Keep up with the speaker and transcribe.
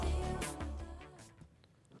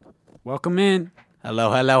Welcome in.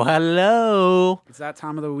 Hello, hello, hello. It's that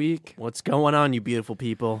time of the week. What's going on, you beautiful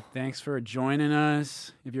people? Thanks for joining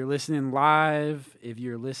us. If you're listening live, if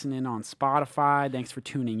you're listening on Spotify, thanks for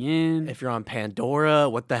tuning in. If you're on Pandora,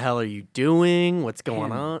 what the hell are you doing? What's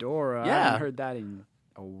going on? Pandora. I Yeah. haven't heard that in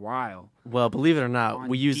a while. Well, believe it or not, On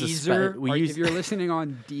we use Deezer, use if you're listening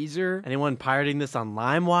on Deezer, anyone pirating this on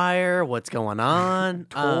LimeWire? What's going on?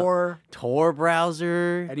 Tor,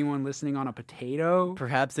 browser. anyone listening on a potato,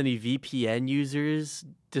 Perhaps any VPN users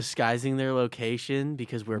disguising their location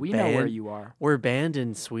because we're we banned. know where you are. We're banned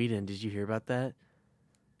in Sweden. Did you hear about that?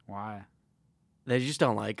 Why? They just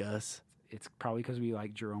don't like us. It's probably because we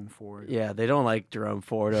like Jerome Ford. Yeah, they don't like Jerome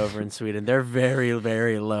Ford over in Sweden. They're very,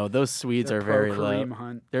 very low. Those Swedes They're are very pro low. Kareem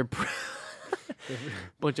Hunt. They're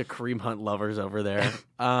bunch of Kareem Hunt lovers over there.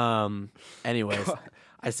 Anyways,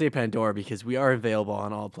 I say Pandora because we are available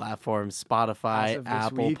on all platforms: As Spotify, of this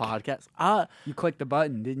Apple week. Podcasts. You clicked the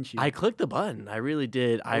button, didn't you? I clicked the button. I really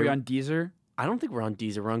did. Are we on Deezer? I don't think we're on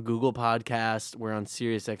Deezer. We're on Google Podcast. We're on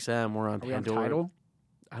SiriusXM. We're on Are we on Pandora. Tidal?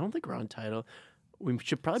 I don't think we're on Tidal. We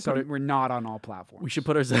should probably So put. we're not on all platforms. We should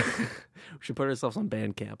put ourselves. we should put ourselves on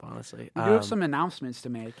Bandcamp. Honestly, We do have some announcements to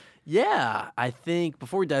make. Yeah, I think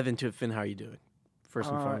before we dive into it, Finn, how are you doing?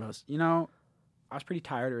 First and foremost. You know, I was pretty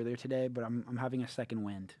tired earlier today, but I'm having a second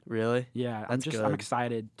wind. Really? Yeah, That's I'm good.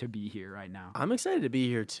 excited to be here right now. I'm excited to be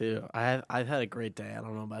here too. I've had a great day. I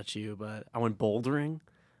don't know about you, but I went bouldering.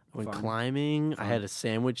 I went Fun. climbing. Fun. I had a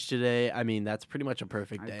sandwich today. I mean, that's pretty much a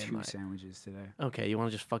perfect I day. had in two my- sandwiches today. Okay, you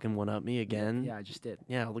want to just fucking one up me again? Yeah, I just did.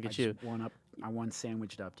 Yeah, look I at you. just I one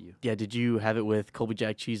sandwiched up to you. Yeah, did you have it with Colby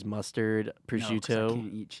Jack cheese, mustard, No, 'cause prosciutto? I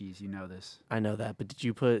can't eat cheese. You know this. I know that, but did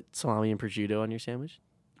you put salami and prosciutto on your sandwich?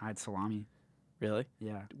 I had salami. Really?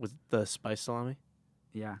 Yeah, Was the spice salami?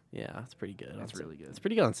 yeah. Yeah, that's pretty good. That's really good. It's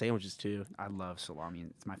pretty good on sandwiches too. I love salami.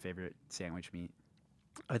 It's my favorite sandwich meat.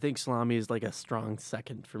 I think salami is like a strong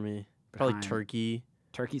second for me. Probably Behind- turkey.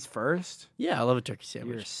 Turkey's first? Yeah, I love a turkey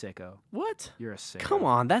You're a sandwich. sicko. What? You're a sicko. Come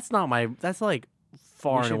on, that's not my. That's like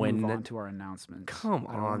far we and should away. move on to our announcements. Come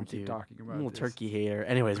I don't wanna on, keep dude. talking about Little this. turkey hater.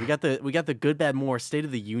 Anyways, we got the good, bad, more State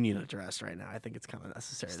of the Union address right now. I think it's kind of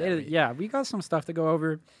necessary. Yeah, we got some stuff to go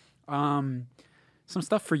over. Some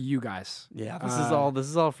stuff for you guys. Yeah, this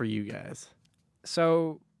is all for you guys.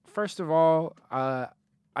 So first of all, I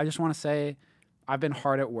just want to say I've been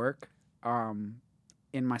hard at work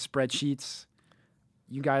in my spreadsheets.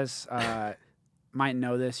 You guys might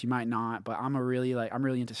know this, you might not, but I'm really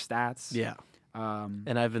into stats. Yeah,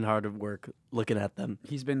 and I've been hard at work looking at them,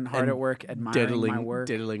 He's been hard and at work admiring my work.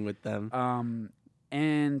 diddling with them.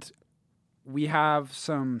 And we have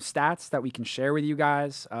some stats that we can share with you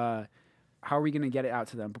guys. How are we going to get it out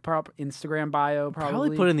to them? Instagram bio,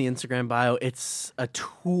 Probably put in the Instagram bio. It's a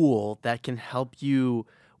tool that can help you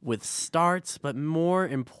with starts, but more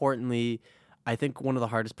importantly, I think one of the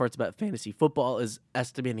hardest parts about fantasy football is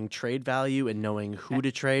estimating trade value and knowing who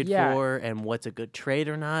to trade for and what's a good trade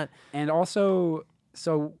or not. And also,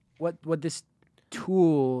 so what this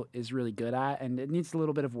tool is really good at, and it needs a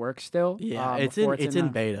little bit of work still. Yeah, it's before in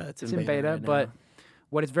beta. It's in beta, right but now.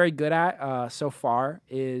 what it's very good at so far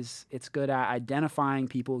is it's good at identifying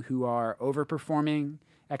people who are overperforming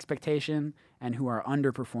expectation and who are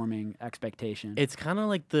underperforming expectation. It's kind of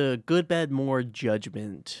like the good, bad, more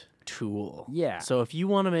judgment tool. Yeah. So if you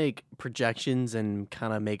want to make projections and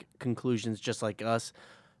kind of make conclusions just like us,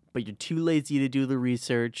 but you're too lazy to do the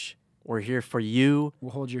research, we're here for you.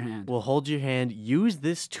 We'll hold your hand. We'll hold your hand. Use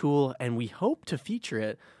this tool, and we hope to feature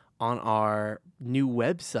it on our new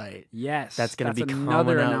website. Yes. That's going to be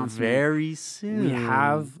another coming out announcement. very soon. We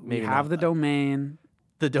have Maybe the not. domain.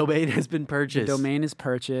 The domain has been purchased. The domain is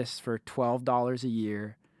purchased for $12 a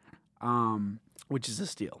year. Which is a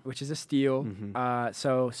steal. Which is a steal. Mhm.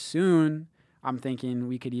 So soon, I'm thinking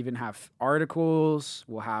we could even have articles.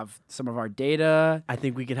 We'll have some of our data. I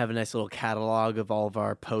think we could have a nice little catalog of all of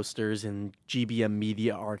our posters and GBM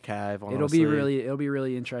Media Archive. Honestly. It'll be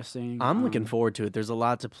really interesting. I'm looking forward to it. There's a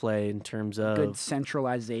lot to play in terms of good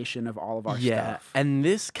centralization of all of our yeah, stuff. and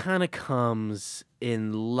this kind of comes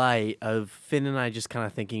in light of Finn and I just kind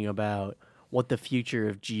of thinking about what the future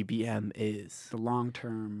of GBM is. The long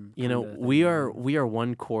term. You know, we are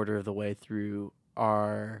 1/4 of the way through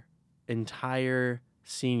our entire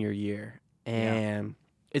senior year, and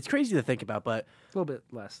it's crazy to think about. But a little bit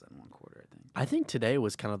less than 1/4, I think. I think today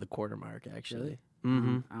was kind of the quarter mark, actually. Really?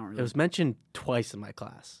 Mm-hmm. I don't really. It was mentioned twice in my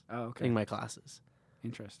class, Oh, okay. in my classes.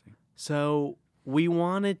 Interesting. So we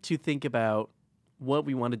wanted to think about what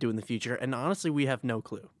we want to do in the future, and honestly, we have no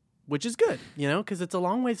clue, which is good, you know, because it's a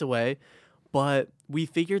long ways away. But we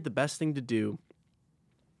figured the best thing to do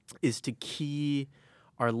is to key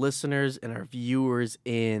our listeners and our viewers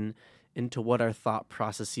into what our thought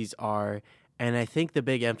processes are. And I think the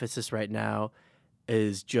big emphasis right now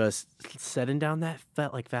is just setting down that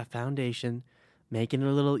foundation, making it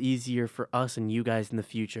a little easier for us and you guys in the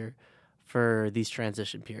future for these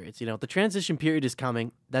transition periods. The transition period is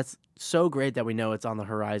coming. That's so great that we know it's on the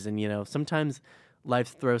horizon. Sometimes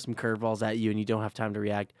life throws some curveballs at you and you don't have time to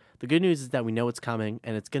react. The good news is that we know it's coming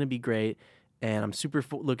and it's going to be great. And I'm super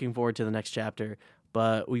looking forward to the next chapter.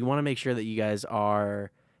 But we want to make sure that you guys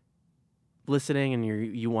are listening and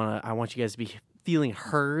I want you guys to be feeling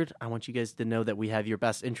heard. I want you guys to know that we have your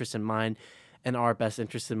best interest in mind and our best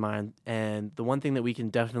interest in mind. And the one thing that we can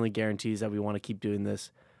definitely guarantee is that we want to keep doing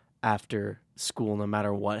this after school, no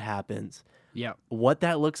matter what happens. Yeah. What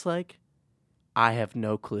that looks like, I have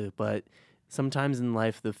no clue. But sometimes in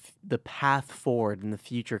life, the path forward in the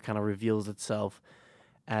future kind of reveals itself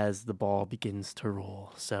as the ball begins to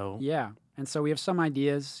roll. So yeah. And so we have some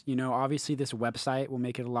ideas. Obviously this website will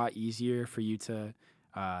make it a lot easier for you to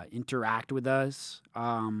interact with us.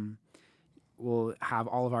 We'll have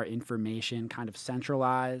all of our information kind of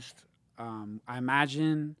centralized. I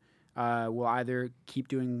imagine we'll either keep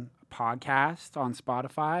doing a podcast on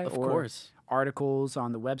Spotify of or course. Articles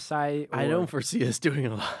on the website. I don't foresee us doing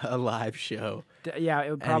a live show. Yeah,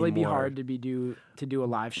 it would probably be anymore. hard to do a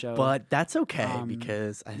live show. But that's okay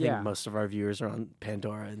because I think yeah. most of our viewers are on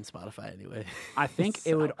Pandora and Spotify anyway. I think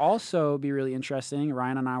it would also be really interesting.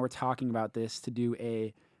 Ryan and I were talking about this to do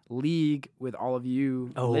a league with all of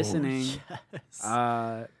you listening.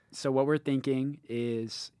 Yes. So what we're thinking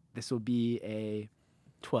is this will be a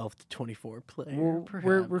 12 to 24 player.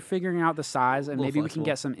 We're figuring out the size, and maybe we flexible.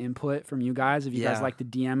 can get some input from you guys. If you guys Yeah. like to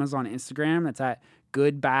DM us on Instagram, that's at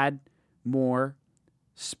Good Bad More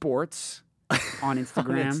Sports on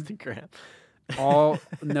Instagram. On Instagram. All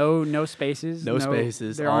no spaces. No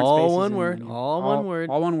spaces. There aren't All spaces one in word. any- All one word.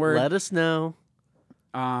 All one word. Let us know.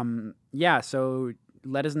 Yeah. So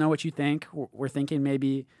let us know what you think. We're thinking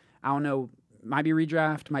maybe, I don't know, might be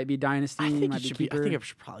redraft, might be dynasty, I think might it be should be. I keeper. think it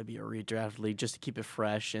should probably be a redraft league just to keep it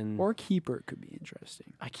fresh and. Or keeper could be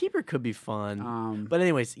interesting. A keeper could be fun. Um, But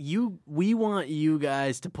anyways, we want you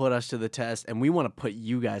guys to put us to the test, and we want to put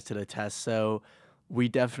you guys to the test. So we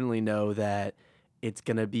definitely know that it's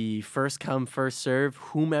going to be first come, first serve,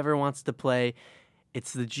 whomever wants to play.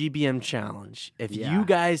 It's the GBM challenge. If Yeah. you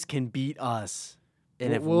guys can beat us,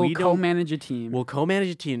 and if we'll we don't, co-manage a team. we'll co-manage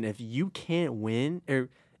a team. And if you can't win, or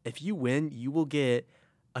if you win, you will get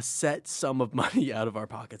a set sum of money out of our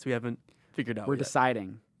pockets. We haven't figured out We're yet.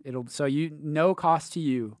 deciding. No cost to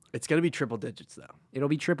you. It's going to be triple digits, though. It'll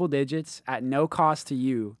be triple digits at no cost to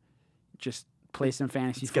you. Just play some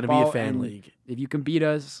fantasy It's going to football. be a fan and league. If you can beat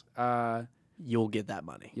us, You'll get that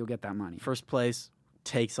money. you'll get that money. First place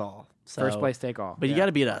takes all. So, First place take all. But you Yeah. got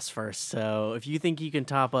to beat us first. So if you think you can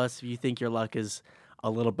top us, if you think your luck is a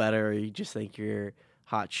little better, or you just think you're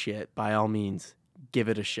hot shit, by all means, give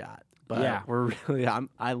it a shot. But Yeah. we're really,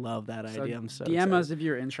 I love that idea. I'm so DM excited. us if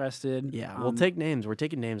you're interested. Yeah, we'll take names. We're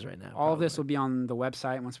taking names right now. all of this will be on the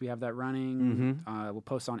website once we have that running. Mhm. We'll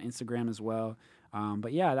post on Instagram as well.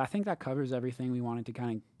 But yeah, I think that covers everything we wanted to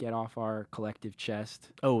kind of get off our collective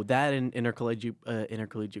chest. Oh, that and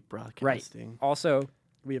intercollegiate broadcasting. Also,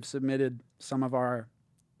 we have submitted some of our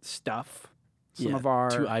stuff, some Yeah, of our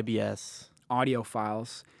to IBS. audio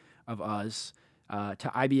files of us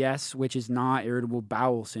to IBS, which is not irritable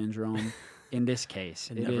bowel syndrome in this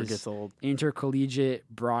case. It It never is gets old. Intercollegiate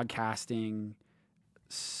Broadcasting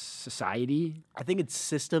Society. I think it's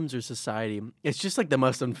systems or society. It's just like the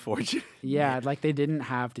most unfortunate. Yeah, like they didn't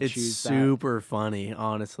have to It's choose super funny,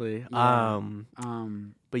 honestly. Yeah.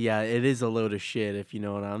 But yeah, it is a load of shit if you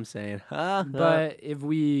know what I'm saying. But if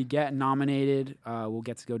we get nominated, we'll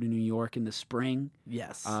get to go to New York in the spring,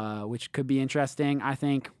 yes, which could be interesting. I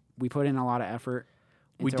think we put in a lot of effort.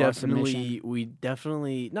 we into our submission.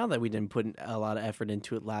 definitely. Not that we didn't put a lot of effort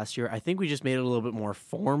into it last year. I think we just made it a little bit more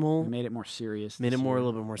formal. We made it more serious. Made it this more a year.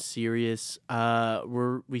 little bit more serious.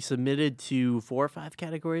 We submitted to 4 or 5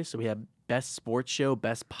 categories. So we have best sports show,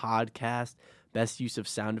 best podcast, best use of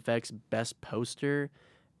sound effects, best poster,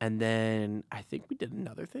 and then I think we did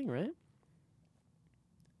another thing, right?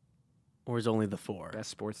 Or is only the 4?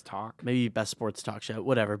 Best sports talk. Maybe best sports talk show,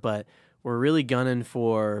 whatever. But we're really gunning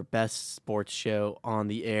for best sports show on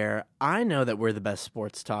the air. I know that we're the best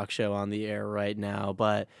sports talk show on the air right now,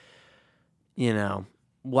 but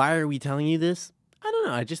why are we telling you this? I don't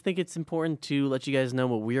know. I just think it's important to let you guys know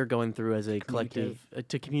what we are going through as a collective,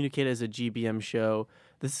 to communicate as a GBM show.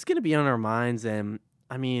 This is going to be on our minds, and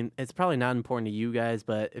I mean, it's probably not important to you guys,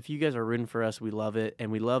 but if you guys are rooting for us, we love it,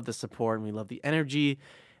 and we love the support, and we love the energy,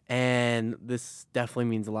 and this definitely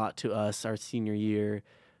means a lot to us our senior year.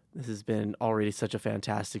 This has been already such a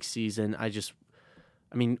fantastic season.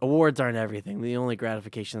 Awards aren't everything. The only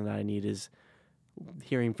gratification that I need is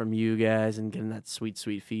hearing from you guys and getting that sweet,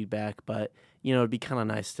 sweet feedback. But, it'd be kind of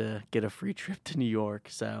nice to get a free trip to New York.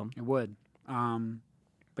 So It would.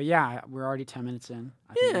 But yeah, we're already 10 minutes in.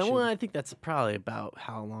 I think that's probably about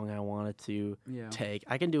how long I want it to Yeah. take.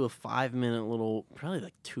 I can do a 5-minute probably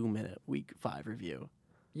like 2-minute week 5 review.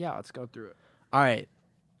 Yeah, let's go through it. All right.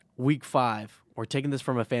 Week 5. We're taking this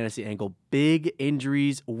from a fantasy angle. Big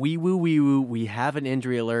injuries. Wee woo, wee woo. We have an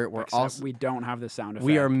injury alert. We don't have the sound effect.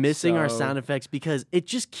 We are missing our sound effects because it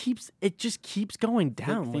just keeps going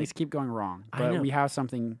down. Things keep going wrong. I But know. we have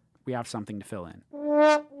something to fill in.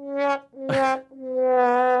 This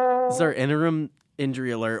is our interim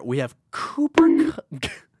injury alert. We have Cooper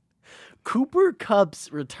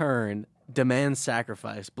Kupp's return demands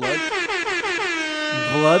sacrifice. Blood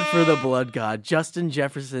for the blood god. Justin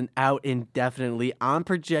Jefferson out indefinitely. I'm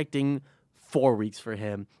projecting 4 weeks for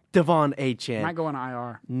him. Devon Achane. Might go on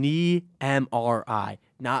IR. Knee MRI.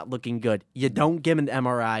 Not looking good. You don't give an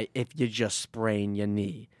MRI if you just sprain your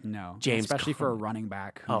knee. No. James Especially for a Conner. running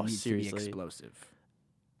back who needs to be explosive.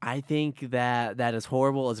 I think that is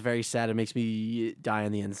horrible. It's very sad. It makes me die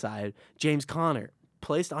on the inside. James Conner,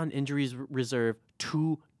 placed on injuries reserve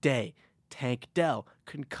today. Tank Dell,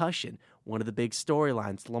 concussion. One of the big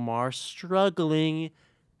storylines. Lamar struggling.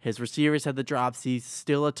 His receivers had the dropsies.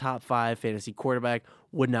 Still a top 5 fantasy quarterback.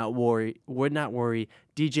 Would not worry.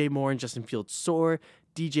 DJ Moore and Justin Fields soar.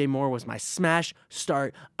 DJ Moore was my smash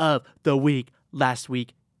start of the week last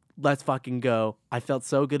week. Let's fucking go. I felt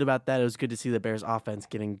so good about that. It was good to see the Bears offense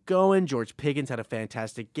getting going. George Pickens had a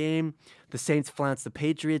fantastic game. The Saints flounced the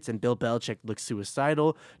Patriots, and Bill Belichick looked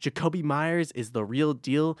suicidal. Jacoby Myers is the real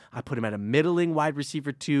deal. I put him at a middling wide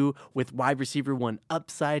receiver 2 with wide receiver 1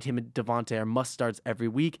 upside. Him and Devontae are must starts every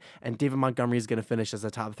week, and David Montgomery is going to finish as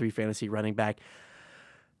a top 3 fantasy running back.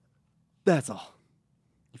 That's all.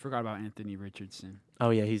 You forgot about Anthony Richardson.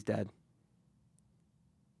 Oh, yeah, he's dead.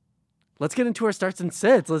 Let's get into our starts and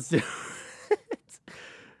sits. Let's do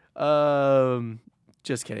it.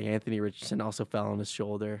 Just kidding. Anthony Richardson also fell on his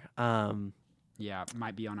shoulder. Yeah,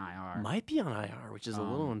 might be on IR. Might be on IR, which is a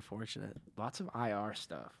little unfortunate. Lots of IR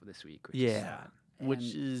stuff this week.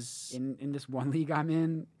 Which is in this one league I'm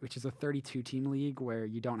in, which is a 32-team league where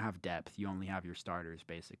you don't have depth. You only have your starters,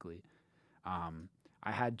 basically.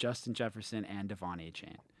 I had Justin Jefferson and Devon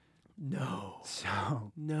Achane. No.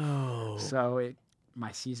 So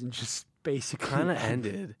my season just basically kind of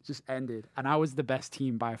ended. Just ended. And I was the best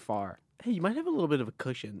team by far. Hey, you might have a little bit of a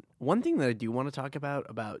cushion. One thing that I do want to talk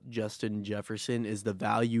about Justin Jefferson is the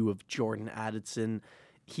value of Jordan Addison.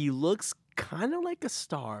 He looks kind of like a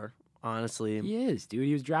star, honestly. He is, dude.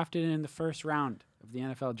 He was drafted in the first round of the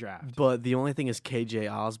NFL draft. But the only thing is KJ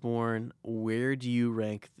Osborne. Where do you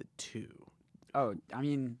rank the two? Oh, I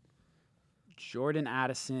mean, Jordan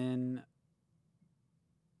Addison.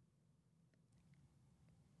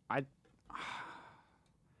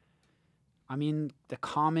 I mean, the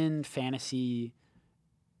common fantasy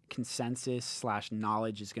consensus /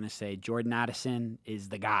 knowledge is going to say Jordan Addison is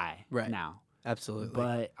the guy now. Absolutely.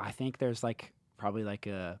 But I think there's probably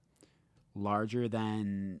a larger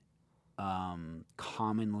than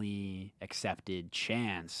commonly accepted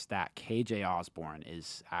chance that KJ Osborne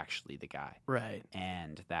is actually the guy. Right.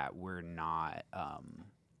 And that we're not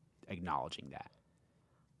acknowledging that.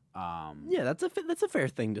 Yeah, that's a fair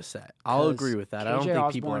thing to say. I'll agree with that. I don't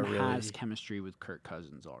think people are really has chemistry with Kirk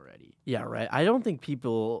Cousins already. Yeah, right. I don't think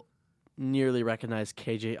people nearly recognize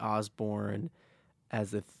KJ Osborne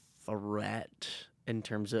as a threat in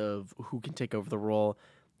terms of who can take over the role.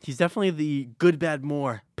 He's definitely the good, bad,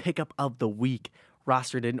 more pickup of the week,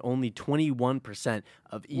 rostered in only 21%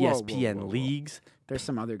 of ESPN leagues. There's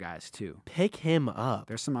some other guys too. Pick him up.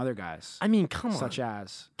 There's some other guys. I mean, come on. Such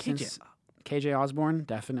as KJ Osborne,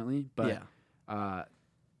 definitely. But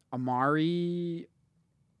Amari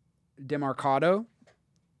DeMarcado,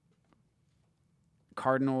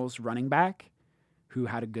 Cardinals running back, who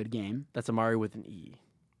had a good game. That's Amari with an E.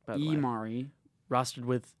 Amari.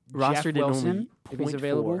 Rostered Jeff in Wilson, only if he's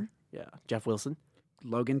available. Yeah, Jeff Wilson.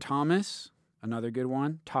 Logan Thomas, another good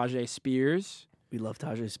one. Tajay Spears. We love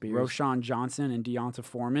Tajay Spears. Roshan Johnson and Deonta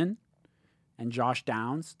Foreman. And Josh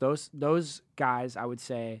Downs. Those guys, I would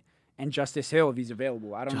say. And Justice Hill, if he's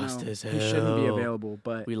available. I don't know. He shouldn't be available,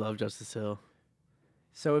 but we love Justice Hill.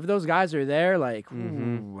 So if those guys are there,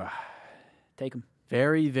 take them.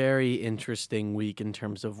 Very, very interesting week in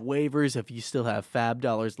terms of waivers. If you still have fab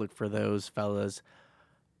dollars, look for those, fellas.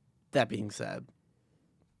 That being said,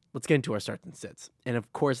 let's get into our starts and sits. And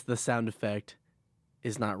of course, the sound effect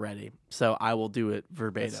is not ready, so I will do it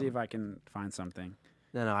verbatim. Let's see if I can find something.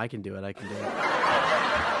 No, I can do it. I can do it.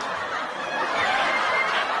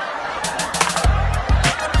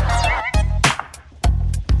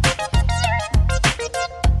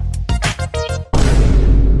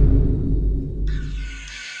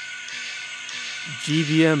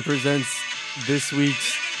 GVM presents this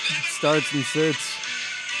week's Starts and Sits.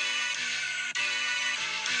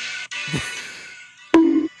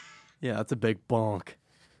 Yeah, that's a big bonk.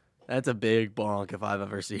 That's a big bonk if I've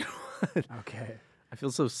ever seen one. Okay. I feel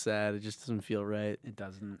so sad. It just doesn't feel right. It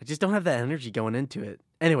doesn't. I just don't have that energy going into it.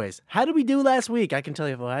 Anyways, how did we do last week? I can tell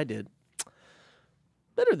you how I did.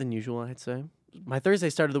 Better than usual, I'd say. My Thursday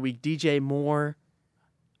start of the week, DJ Moore.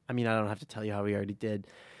 I mean, I don't have to tell you how he already did.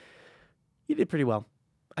 He did pretty well.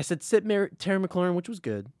 I said sit Terry McLaurin, which was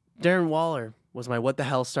good. Darren Waller was my what the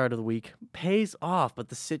hell start of the week. Pays off, but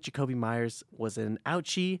the sit Jacoby Myers was an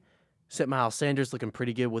ouchie. Sit Miles Sanders looking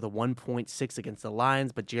pretty good with a 1.6 against the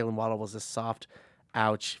Lions, but Jalen Waddle was a soft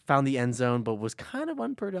ouch. Found the end zone, but was kind of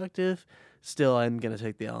unproductive. Still, I'm going to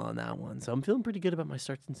take the L on that one. So I'm feeling pretty good about my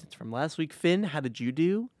starts and sits from last week. Finn, how did you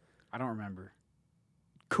do? I don't remember.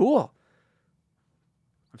 Cool.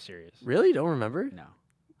 I'm serious. Really? You don't remember? No.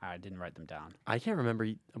 I didn't write them down. I can't remember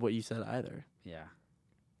what you said either. Yeah.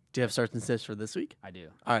 Do you have starts and sits for this week? I do.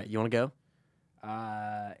 All right, you want to go?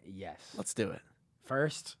 Yes. Let's do it.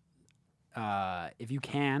 First, if you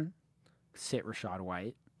can, sit Rachaad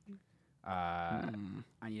White. I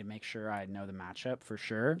need to make sure I know the matchup for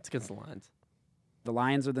sure. It's against the Lions. The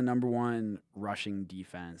Lions are the number one rushing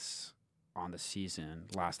defense on the season,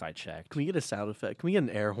 last I checked. Can we get a sound effect? Can we get an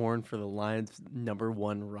air horn for the Lions' number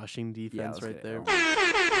one rushing defense right there?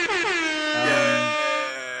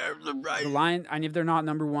 The Lions, and if they're not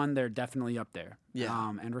number one, they're definitely up there.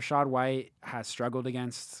 Yeah. And Rachaad White has struggled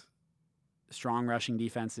against strong rushing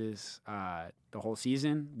defenses the whole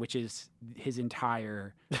season, which is his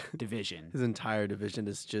entire division. His entire division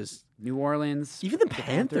is just New Orleans, even the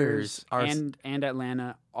Panthers are and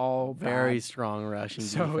Atlanta, all very bad. strong rushing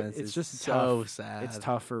So defenses. it's just so tough. sad. It's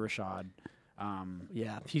tough for Rachaad.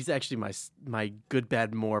 Yeah, he's actually my good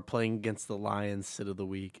bad more playing against the Lions sit of the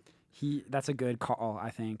week. That's a good call, I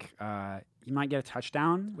think. He might get a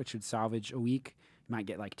touchdown, which would salvage a week. He might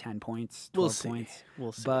get like 10 points, 12 points.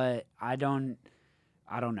 We'll see. But I don't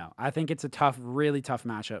know. I think it's a really tough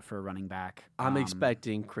matchup for a running back. I'm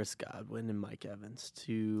expecting Chris Godwin and Mike Evans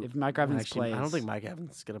to. If Mike Evans plays, I don't think Mike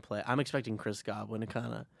Evans is going to play. I'm expecting Chris Godwin to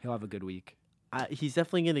kind of. He'll have a good week. He's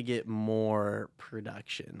definitely going to get more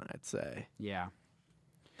production, I'd say. Yeah.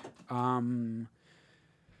 Going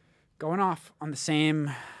off on the same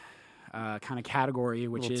kind of category,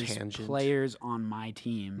 which is tangent. Players on my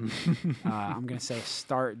team. I'm going to say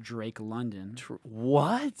start Drake London.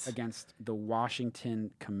 What? Against the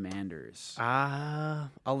Washington Commanders. I'll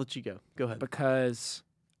let you go. Go ahead. Because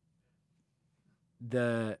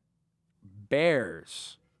the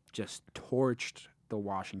Bears just torched the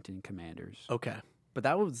Washington Commanders. Okay. But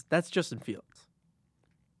that's Justin Fields,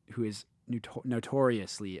 who is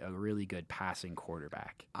notoriously a really good passing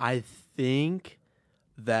quarterback. I think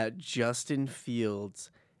that Justin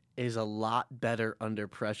Fields is a lot better under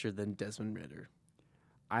pressure than Desmond Ridder.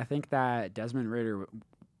 I think that Desmond Ridder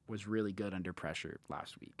was really good under pressure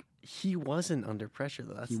last week. He wasn't under pressure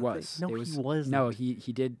though. He was. No, he wasn't. No, he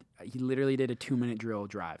did. He literally did a 2-minute drill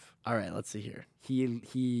drive. All right, let's see here.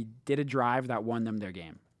 He did a drive that won them their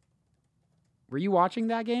game. Were you watching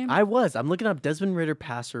that game? I was. I'm looking up Desmond Ridder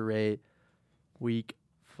passer rate, week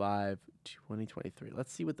 5, 2023.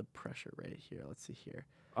 Let's see what the pressure rate here. Let's see here.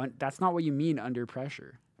 That's not what you mean under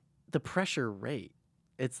pressure. The pressure rate.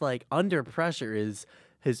 It's like under pressure is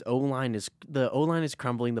his O-line is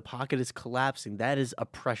crumbling, the pocket is collapsing. That is a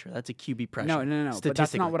pressure. That's a QB pressure. No. But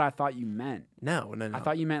that's not what I thought you meant. No. I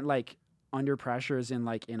thought you meant like under pressure is in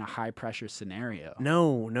a high pressure scenario.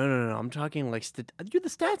 No. I'm talking like you're the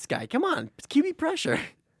stats guy. Come on, it's QB pressure.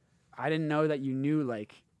 I didn't know that you knew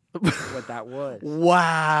like what that was.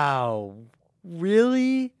 Wow,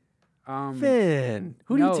 really? Finn,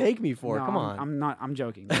 who do you take me for? No, Come on. I'm not. I'm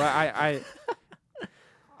joking. But I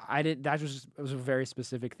did. That was a very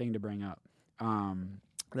specific thing to bring up.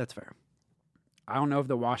 That's fair. I don't know if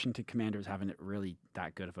the Washington Commanders haven't really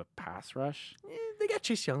that good of a pass rush. They got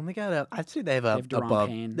Chase Young. I'd say they have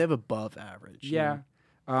above average. Yeah.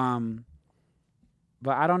 But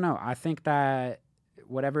I don't know. I think that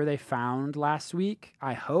whatever they found last week,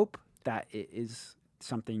 I hope that it is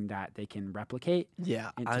something that they can replicate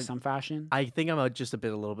into some fashion. I think I'm just a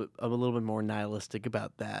little bit more nihilistic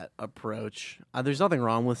about that approach. There's nothing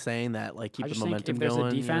wrong with saying that, like, keep the momentum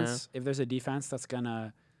going. If there's a defense that's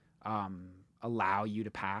gonna allow you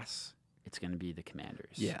to pass, it's going to be the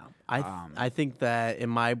Commanders. Yeah. I think that in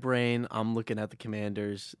my brain, I'm looking at the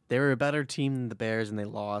Commanders. They were a better team than the Bears, and they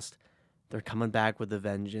lost. They're coming back with a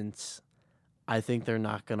vengeance. I think they're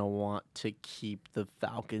not going to want to keep the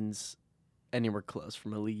Falcons anywhere close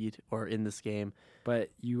from a lead or in this game. But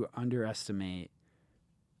you underestimate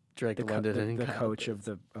Drake the London and Kyle coach Pitts.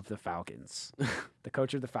 of the Falcons. The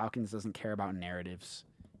coach of the Falcons doesn't care about narratives.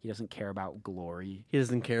 He doesn't care about glory. He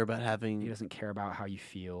doesn't care about He having. doesn't care about how you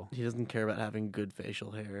feel. He doesn't care about having good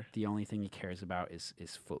facial hair. The only thing he cares about is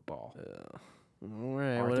football. All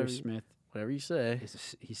right, Arthur Smith whatever you say.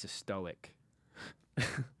 he's a stoic.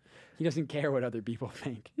 He doesn't care what other people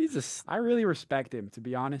think. He's I really respect him, to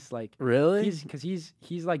be honest. Like really.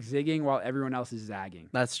 he's like zigging while everyone else is zagging.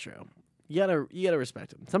 That's true. You gotta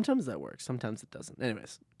respect him. Sometimes that works. Sometimes it doesn't.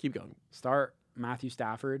 Anyways, keep going. Start Matthew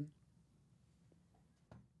Stafford.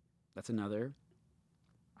 That's another.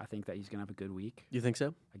 I think that he's gonna have a good week You think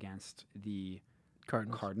so? against the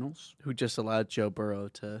Cardinals, Cardinals who just allowed Joe Burrow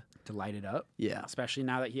to. to light it up, Yeah. especially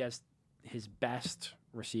now that he has his best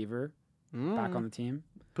receiver back on the team.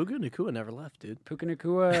 Puka Nacua never left, dude. Puka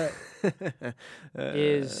Nacua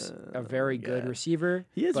is a very good receiver.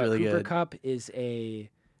 He is but really Cooper good. Kupp is a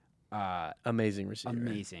Amazing receiver.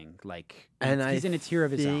 amazing. Like, And he's in a tier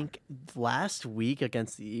of his own. think last week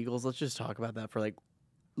against the Eagles, let's just talk about that for like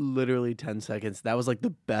literally 10 seconds. That was like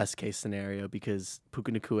the best case scenario because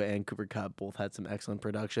Puka Nacua and Cooper Kupp both had some excellent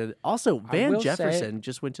production. Also, I Van will Jefferson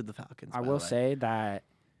just went to the Falcons. I by will the way. say that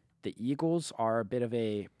the Eagles are a bit of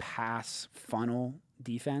a pass funnel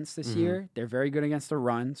defense this Mhm. year. They're very good against the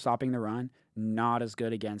run, stopping the run, not as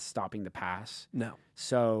good against stopping the pass. No.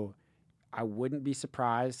 So I wouldn't be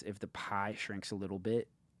surprised if the pie shrinks a little bit,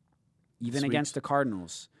 even Sweeps. against the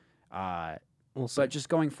Cardinals. We'll see. But just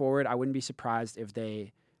going forward, I wouldn't be surprised if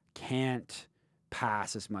they can't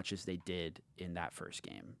pass as much as they did in that first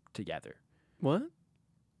game together. What?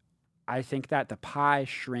 I think that the pie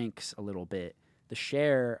shrinks a little bit. The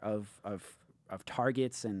share of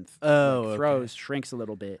targets and throws shrinks a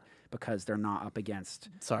little bit because they're not up against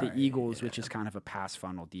Sorry. the Eagles, yeah. which is kind of a pass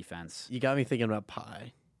funnel defense. You got me thinking about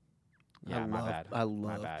pie. Yeah, my bad. I My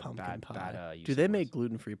love bad. pumpkin Bad- pie. bad, use Do of they words. make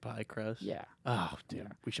gluten-free pie crust? Yeah. Oh, dude, Yeah.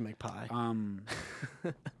 we should make pie.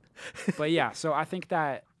 But yeah, so I think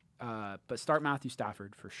that. But start Matthew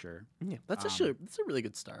Stafford for sure. Yeah, that's Um, that's a really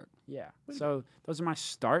good start. Yeah. So those are my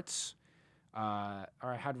starts. Or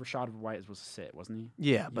I had Rashad White as was a sit, wasn't he?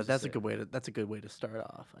 Yeah, He's but a that's a sit. good way to start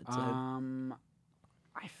off. I'd say.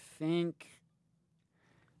 I think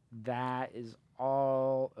that is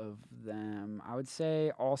all of them. I would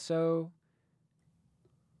say also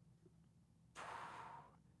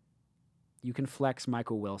you can flex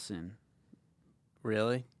Michael Wilson.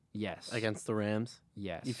 Really? Yes. Against the Rams?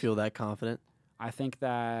 Yes. You feel that confident? I think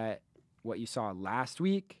that what you saw last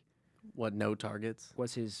week What, no targets?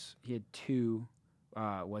 was he had two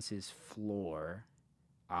was his floor.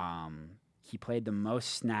 He played the most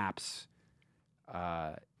snaps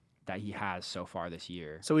that he has so far this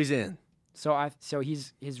year. So he's in. So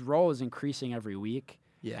his role is increasing every week,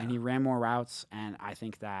 Yeah. and he ran more routes. And I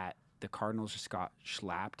think that the Cardinals just got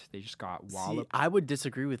slapped. They just got See, walloped. I would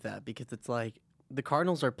disagree with that because it's like the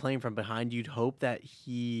Cardinals are playing from behind. You'd hope that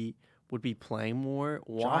he would be playing more.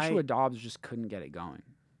 Why? Joshua Dobbs just couldn't get it going.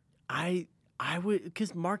 I would,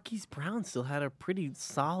 because Marquise Brown still had a pretty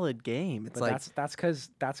solid game. It's But like that's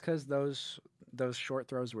because those short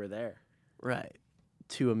throws were there. right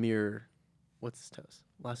to Amir. What's his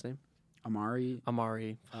last name? Amari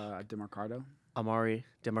Amari DeMarcado.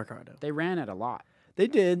 They ran it a lot. They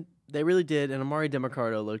did. They really did. And Amari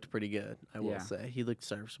DeMarcado looked pretty good, I will Yeah. say. He looked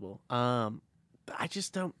serviceable. But I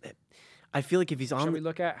just don't. I feel like if he's Shall on. we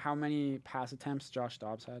look at how many pass attempts Josh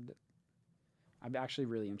Dobbs had? I'm actually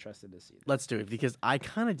really interested to see that. Let's do it because I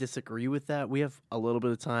kind of disagree with that. We have a little bit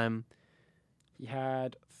of time. He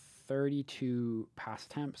had 32 pass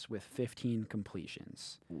attempts with 15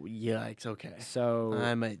 completions. Yikes. Okay. So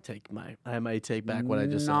I might take back what I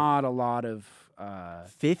just said. not a lot of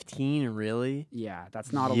 15, really? yeah,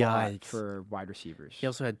 that's not a lot Yikes. for wide receivers. He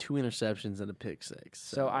also had 2 interceptions and a pick 6.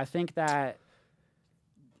 So I think that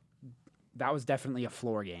was definitely a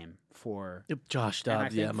floor game for Yep, Josh and I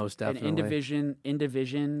Dobbs, yeah, think most an definitely. in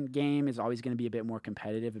division game is always going to be a bit more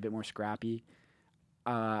competitive, a bit more scrappy.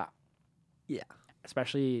 Yeah.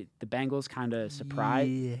 Especially the Bengals kind of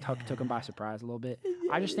took them by surprise a little bit.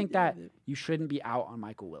 I just think that you shouldn't be out on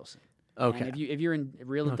Michael Wilson. Okay. And if you're in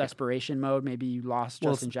real desperation mode, maybe you lost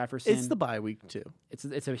Well, Justin Jefferson. It's the bye week too.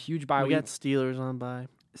 It's a huge bye We week. got Steelers on bye.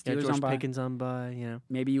 Got Steelers George on bye. Pickens on bye. You know,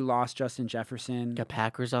 Maybe you lost Justin Jefferson. got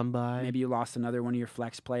Packers on bye. Maybe you lost another one of your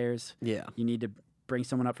flex players. Yeah. You need to bring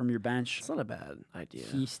someone up from your bench. It's not a bad idea.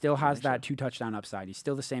 He still has that 2 touchdown upside. He's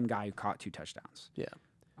still the same guy who caught 2 touchdowns. Yeah.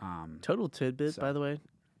 Total tidbit, by the way.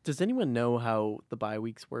 Does anyone know how the bye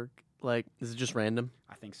weeks work? Like, is it just random?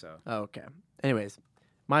 I think so. Oh, okay. Anyways,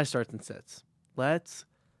 my starts and sits. Let's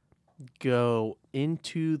go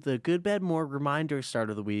into the good, bad, more reminder start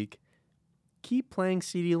of the week. Keep playing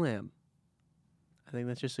CeeDee Lamb. I think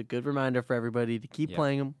that's just a good reminder for everybody to keep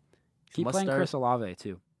playing him. Keep playing Chris Olave,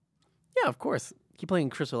 too. Yeah, of course. Keep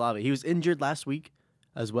playing Chris Olave. He was injured last week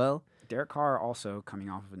as well. Derek Carr also coming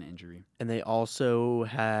off of an injury. And they also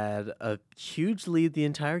had a huge lead the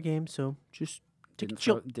entire game, so just take it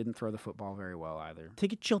chill. Didn't throw the football very well either.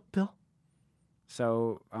 Take it chill, Bill.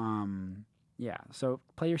 So, so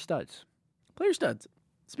play your studs. Play your studs.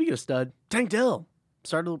 Speaking of stud, Tank Dell.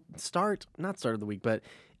 Not start of the week, but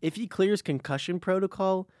if he clears concussion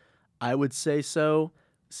protocol, I would say so.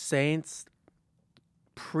 Saints,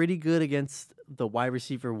 pretty good against the wide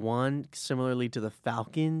receiver 1, similarly to the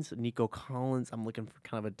Falcons. Nico Collins, I'm looking for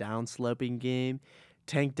kind of a down-sloping game.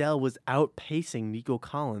 Tank Dell was outpacing Nico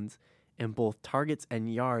Collins in both targets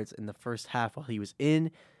and yards in the first half while he was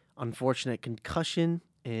in. Unfortunate concussion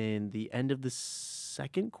in the end of the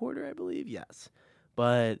second quarter, I believe. Yes.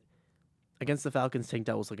 But against the Falcons, Tank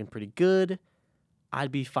Dell was looking pretty good.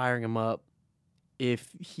 I'd be firing him up.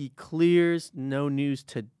 If he clears, no news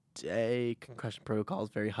today. Concussion protocol is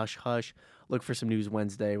very hush-hush. Look for some news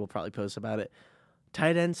Wednesday. We'll probably post about it.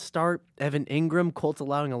 Tight end start, Evan Ingram. Colts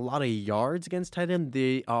allowing a lot of yards against tight end.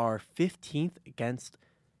 They are 15th against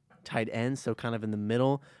tight ends, so kind of in the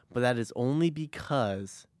middle. But that is only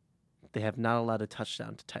because they have not allowed a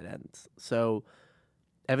touchdown to tight ends. So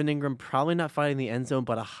Evan Ingram probably not finding the end zone,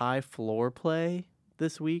 but a high floor play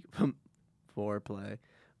this week. Floor play.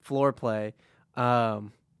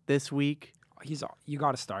 This week. You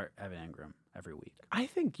got to start Evan Ingram every week. I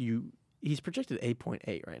think he's projected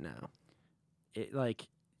 8.8 right now.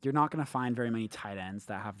 You're not going to find very many tight ends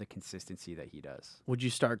that have the consistency that he does. Would you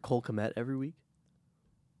start Cole Kmet every week?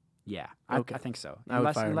 Yeah, okay. I think so.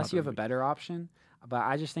 Unless you have a better option. But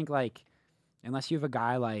I just think unless you have a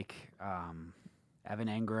guy like Evan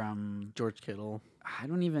Ingram, George Kittle. I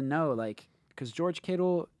don't even know, because George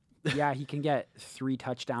Kittle, yeah, he can get 3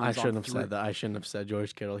 touchdowns. I shouldn't have said that. I shouldn't have said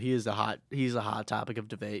George Kittle. He's a hot topic of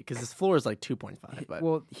debate because his floor is 2.5. But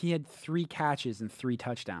well, he had 3 catches and 3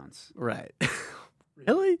 touchdowns. Right.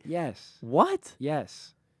 Really? Yes. What?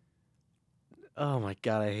 Yes. Oh my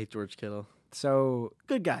God, I hate George Kittle. So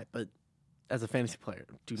good guy, but as a fantasy player,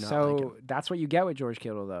 do not like him. So that's what you get with George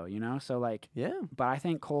Kittle, though. So yeah. But I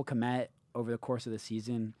think Cole Kmet over the course of the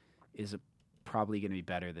season is probably going to be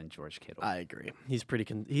better than George Kittle. I agree. He's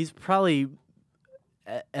he's probably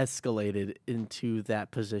escalated into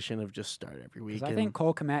that position of just start every week. I think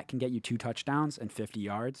Cole Kmet can get you 2 touchdowns and 50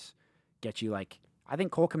 yards. Get you I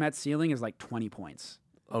think Cole Kmet's ceiling is 20 points.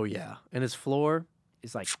 Oh yeah, and his floor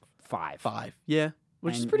is 5. 5. Yeah,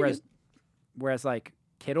 which is pretty good. Whereas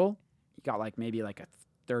Kittle, he got maybe a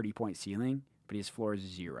 30-point ceiling, but his floor is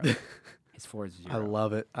 0. His floor is 0.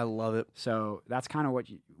 I love it. So that's kind of what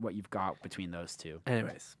you've got between those two.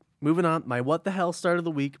 Anyways, moving on. My what the hell start of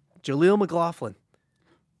the week, Jaleel McLaughlin.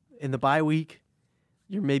 In the bye week,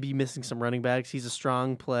 you're maybe missing some running backs. He's a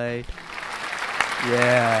strong play.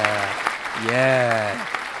 Yeah.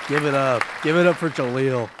 Give it up. Give it up for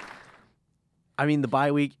Jaleel. I mean, the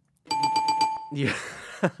bye week. Yeah.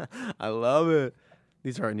 I love it.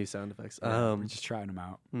 These are our new sound effects. Yeah, we're just trying them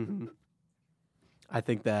out. Mm-hmm. I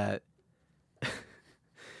think that.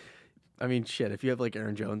 I mean, shit. If you have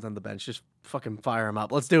Aaron Jones on the bench, just fucking fire him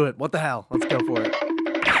up. Let's do it. What the hell? Let's go for it.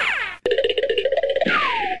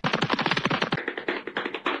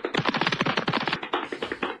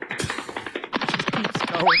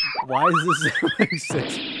 Why is this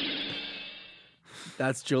 76?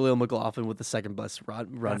 That's Jaleel McLaughlin with the second best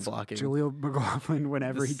run blocking. Jaleel McLaughlin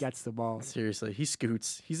whenever he gets the ball. Seriously, he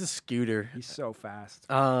scoots. He's a scooter. He's so fast.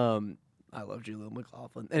 I love Jaleel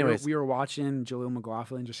McLaughlin. Anyways, we were watching Jaleel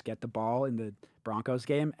McLaughlin just get the ball in the Broncos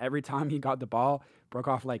game. Every time he got the ball, broke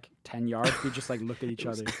off 10 yards. We just looked at each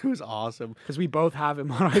other. It was awesome because we both have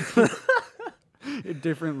him on our team. In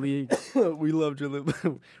different leagues. We love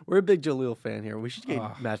Jaleel. We're a big Jaleel fan here. We should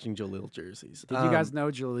get matching Jaleel jerseys. Did you guys know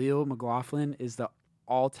Jaleel McLaughlin is the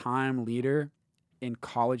all-time leader in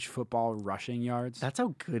college football rushing yards? That's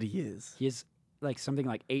how good he is. He is something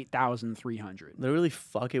like 8,300. Literally,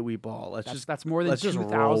 fuck it, we ball. That's more than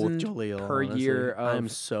 2,000 per year. I'm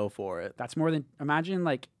so for it. That's more than, imagine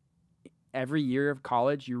every year of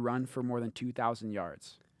college you run for more than 2,000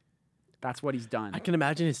 yards. That's what he's done. I can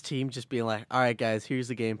imagine his team just being like, all right, guys, here's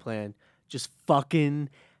the game plan. Just fucking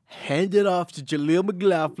Hand it off to Jaleel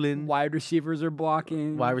McLaughlin. Wide receivers are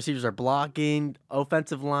blocking. Wide receivers are blocking.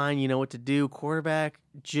 Offensive line, you know what to do. Quarterback,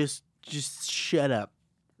 just shut up.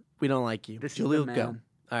 We don't like you. This is the Jaleel, man. go.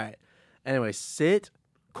 All right. Anyway, sit.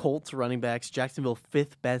 Colts running backs. Jacksonville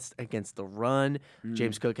 5th best against the run.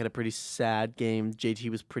 James Cook had a pretty sad game. JT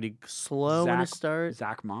was pretty slow in his start.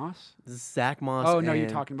 Zach Moss? Zach Moss. Oh, no, you're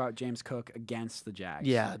talking about James Cook against the Jags.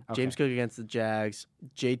 Yeah, Okay. James Cook against the Jags.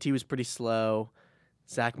 JT was pretty slow.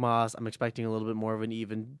 Zach Moss, I'm expecting a little bit more of an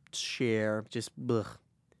even share. Just, ugh.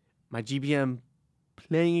 My GBM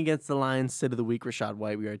playing against the Lions, sit of the week, Rashad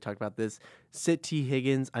White. We already talked about this. Sit T.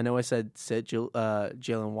 Higgins. I know I said sit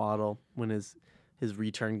Jalen Waddle when his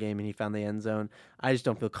return game and he found the end zone. I just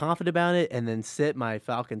don't feel confident about it. And then sit my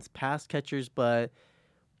Falcons pass catchers, but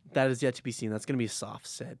that is yet to be seen. That's going to be a soft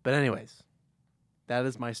sit. But anyways, that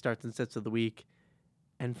is my starts and sits of the week.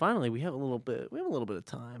 And finally, we have a little bit of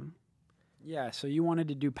time. Yeah, so you wanted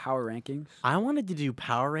to do power rankings? I wanted to do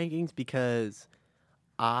power rankings because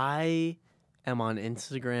I am on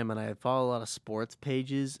Instagram and I follow a lot of sports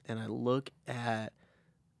pages and I look at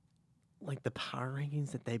like the power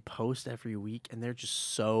rankings that they post every week and they're just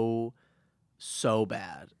so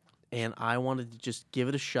bad. And I wanted to just give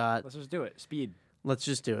it a shot. Let's just do it. Speed. Let's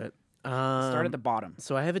just do it. Start at the bottom.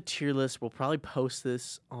 So I have a tier list. We'll probably post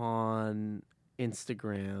this on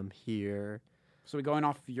Instagram here. So we going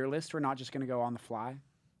off your list? We're not just going to go on the fly?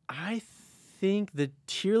 I think the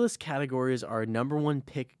tier list categories are number one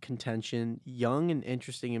pick contention, young and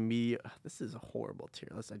interesting and media. This is a horrible tier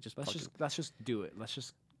list. Let's just do it. Let's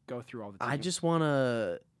just go through all the teams. I just want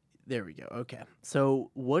to. There we go. Okay. So,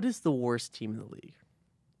 what is the worst team in the league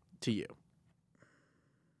to you?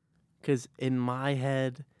 Because in my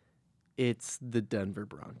head, it's the Denver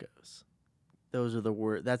Broncos. Those are the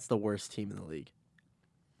worst. That's the worst team in the league.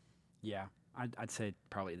 Yeah, I'd say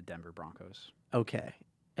probably the Denver Broncos. Okay.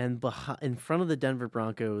 And in front of the Denver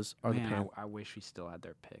Broncos are the Panthers. I wish we still had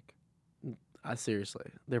their pick.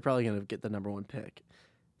 Seriously, they're probably going to get the number one pick.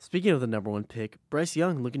 Speaking of the number one pick, Bryce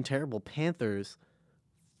Young looking terrible. Panthers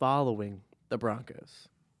following the Broncos.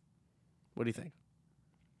 What do you think?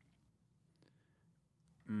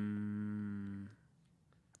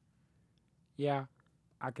 Yeah,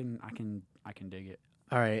 I can dig it.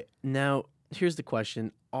 All right. Now, here's the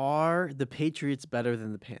question. Are the Patriots better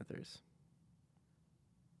than the Panthers?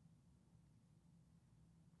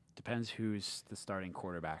 Depends who's the starting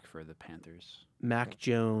quarterback for the Panthers. Mac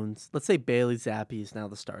Jones. Let's say Bailey Zappi is now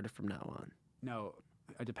the starter from now on. No,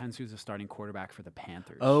 it depends who's the starting quarterback for the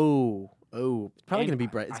Panthers. Oh. It's probably going to be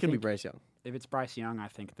Bryce. It's going to be Bryce Young. If it's Bryce Young, I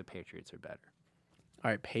think the Patriots are better.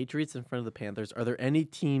 All right, Patriots in front of the Panthers. Are there any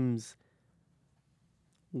teams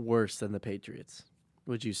worse than the Patriots,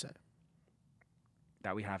 would you say?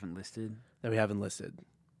 That we haven't listed? That we haven't listed.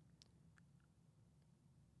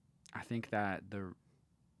 I think that the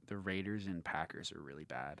Raiders and Packers are really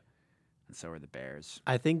bad, and so are the Bears.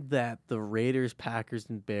 I think that the Raiders, Packers,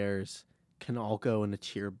 and Bears can all go in a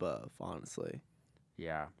tier above, honestly.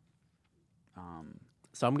 Yeah.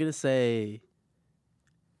 So I'm going to say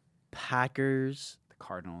Packers. The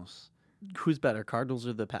Cardinals. Who's better, Cardinals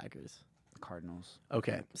or the Packers? The Cardinals.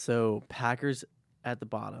 Okay, so Packers at the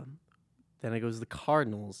bottom. Then it goes the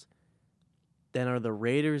Cardinals. Then are the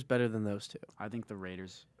Raiders better than those two? I think the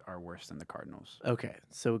Raiders are worse than the Cardinals. Okay,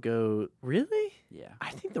 so go... Really? Yeah. I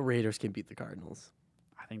think the Raiders can beat the Cardinals.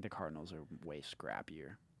 I think the Cardinals are way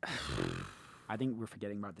scrappier. I think we're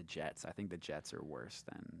forgetting about the Jets. I think the Jets are worse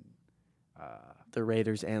than... the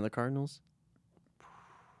Raiders and the Cardinals?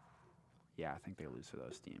 Yeah, I think they lose to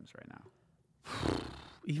those teams right now.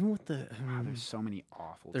 Even with the... Wow, there's so many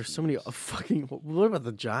awful There's teams. so many fucking... What about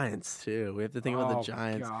the Giants, too? We have to think about the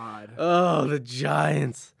Giants. God. Oh, the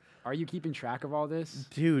Giants. Are you keeping track of all this?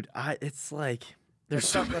 Dude, it's like... Let's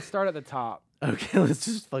start at the top. Okay, let's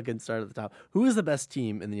just fucking start at the top. Who is the best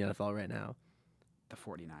team in the NFL right now? The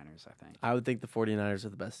 49ers, I think. I would think the 49ers are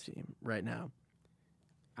the best team right now.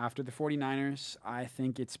 After the 49ers, I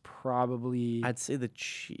think it's probably... I'd say the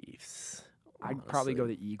Chiefs. I'd probably go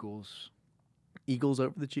the Eagles. Eagles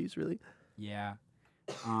over the Chiefs, really? Yeah.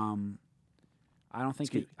 I don't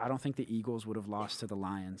think the Eagles would have lost to the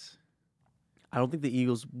Lions. I don't think the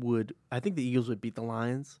Eagles would. I think the Eagles would beat the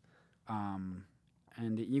Lions. And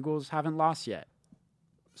the Eagles haven't lost yet.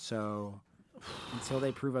 So until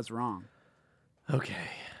they prove us wrong. Okay.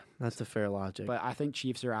 That's a fair logic. But I think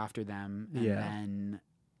Chiefs are after them. And then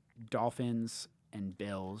Dolphins and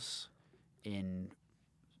Bills in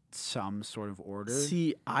some sort of order.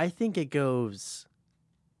 See, I think it goes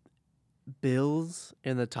Bills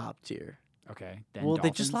in the top tier. Okay. Then Well,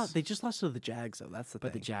 Dolphins. they just lost to the Jags, though. That's the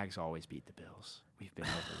But the thing. Jags always beat the Bills. We've been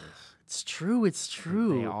over this. It's true. It's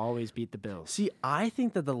true. They always beat the Bills. See, I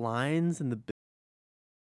think that the Lions and the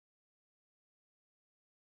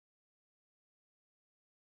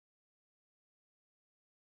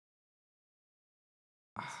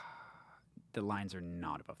The Lions are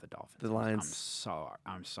not above the Dolphins. The Lions-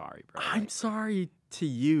 I'm sorry, bro. I'm sorry to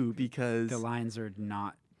you because The Lions are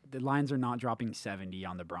not dropping 70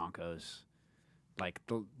 on the Broncos. Like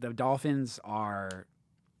the Dolphins are.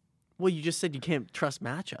 well, you just said you can't trust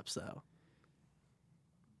matchups, though.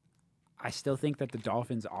 I still think that the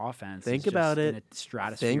Dolphins' offense. Think is about just it. In a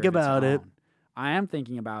stratosphere Think of its about it. own. I am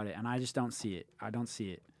thinking about it, and I just don't see it. I don't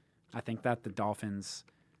see it. I think that the Dolphins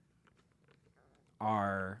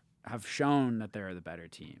have shown that they're the better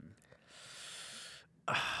team.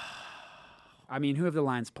 I mean, who have the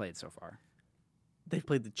Lions played so far? They've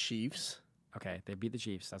played the Chiefs. Okay, they beat the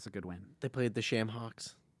Chiefs. That's a good win. They played the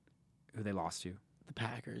Shamhawks, Who they lost to, the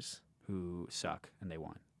Packers, who suck, and they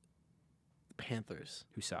won. the Panthers,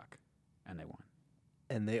 Who suck, and they won.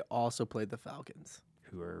 and they also played the Falcons.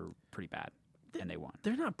 Who are pretty bad, and they won.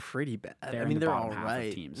 They're not pretty bad. They're I in mean, the they're bottom all half of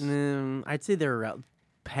right. teams. I'd say they're around.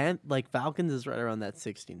 Falcons is right around that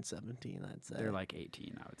 16, 17, I'd say. They're like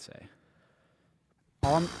 18, I would say.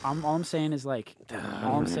 All I'm saying is like,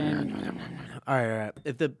 all I'm saying. All right.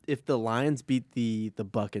 If the Lions beat the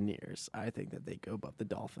Buccaneers, I think that they go above the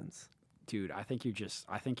Dolphins. Dude, I think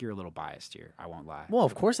you're a little biased here. I won't lie. Well,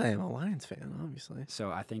 of course I am a Lions fan, obviously. So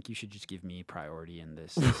I think you should just give me priority in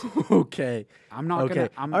this. Okay. I'm not Okay.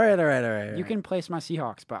 gonna. All right. You can place my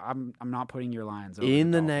Seahawks, but I'm not putting your Lions over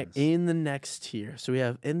in the the Dolphins. next tier. So we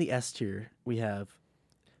have in the S tier, we have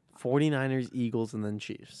 49ers, Eagles, and then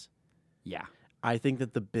Chiefs. Yeah. I think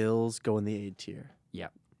that the Bills go in the A tier.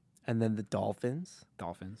 Yep. And then the Dolphins.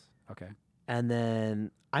 Dolphins. Okay. And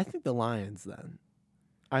then I think the Lions then.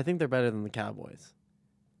 I think they're better than the Cowboys.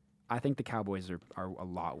 I think the Cowboys are a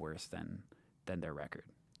lot worse than their record.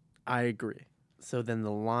 I agree. So then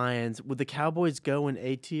the Lions, would the Cowboys go in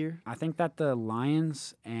A tier? I think that the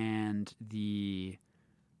Lions and the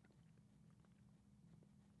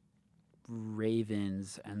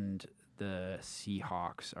Ravens and the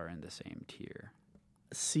Seahawks are in the same tier.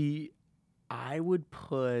 See, I would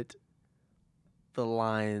put the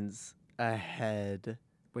Lions ahead.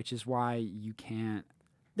 Which is why you can't.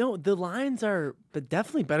 No, the Lions are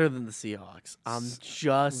definitely better than the Seahawks. I'm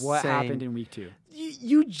just What saying. happened in week 2?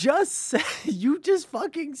 You just said you just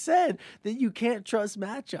fucking said that you can't trust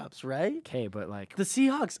matchups, right? Okay, but like, The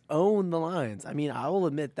Seahawks own the Lions. I mean, I will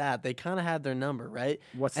admit that they kind of had their number, right?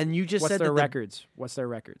 what's And you just what's said their that the- records? What's their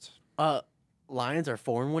records? Lions are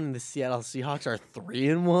 4-1 and the Seattle Seahawks are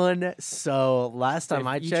 3-1. So last time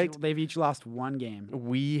I checked, They've each lost one game.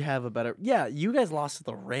 we have a better. Yeah, you guys lost to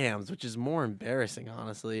the Rams, which is more embarrassing,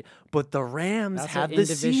 honestly. But the Rams That's have in the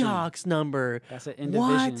division. Seahawks number. That's an in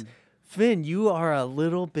What? division. Finn, you are a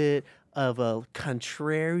little bit of a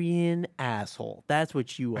contrarian asshole. That's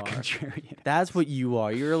what you are. Contrarian. That's what you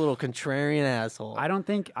are. You're a little contrarian asshole. I don't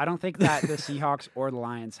think that the Seahawks or the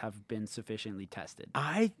Lions have been sufficiently tested.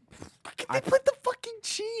 They put the fucking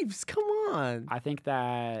Chiefs. Come on. I think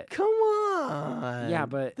that Come on. Yeah,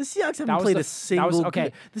 but the Seahawks that haven't was played the a single. that was- okay.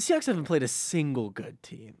 Good, the Seahawks haven't played a single good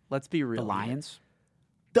team. Let's be real. the here. Lions.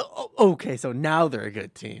 Okay, so now they're a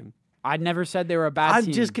good team. I never said they were a bad I'm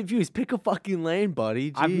team. just confused. Pick a fucking lane,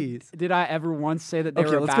 buddy. Jeez. Did I ever once say that they Okay,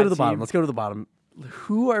 were a let's bad go to the team? bottom. Let's go to the bottom.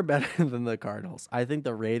 Who are better than the Cardinals? I think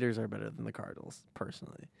the Raiders are better than the Cardinals,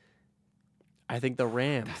 personally. I think the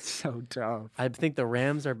Rams. That's so tough. I think the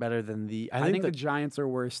Rams are better than the. I think the Giants are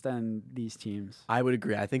worse than these teams. I would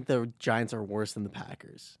agree. I think the Giants are worse than the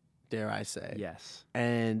Packers. Dare I say? Yes.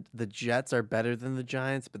 And the Jets are better than the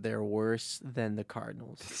Giants, but they're worse than the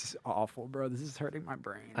Cardinals. This is awful, bro. This is hurting my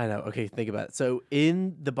brain. I know. Okay, think about it. So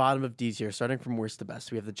in the bottom of D tier, starting from worst to best,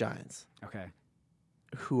 we have the Giants, Okay.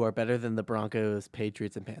 who are better than the Broncos,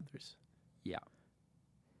 Patriots, and Panthers. Yeah.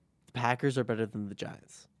 The Packers are better than the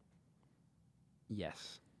Giants.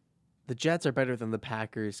 Yes. The Jets are better than the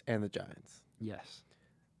Packers and the Giants. Yes.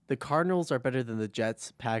 The Cardinals are better than the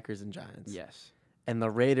Jets, Packers, and Giants. Yes. And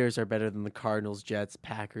the Raiders are better than the Cardinals, Jets,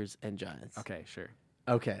 Packers, and Giants. Okay, sure.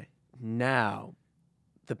 Okay. Now,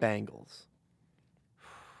 the Bengals.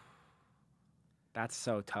 That's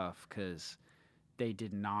so tough because they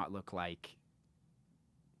did not look like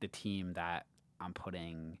the team that I'm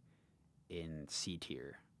putting in C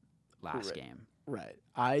tier last Right. game. Right.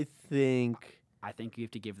 I think. I think you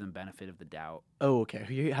have to give them benefit of the doubt. Oh,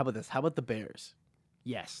 okay. How about this? How about the Bears?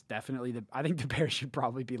 Yes, definitely. I think the Bears should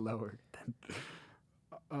probably be lower.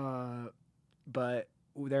 But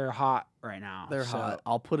they're hot right now. They're so hot.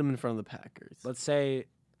 I'll put them in front of the Packers. Let's say,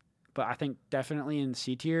 but I think definitely in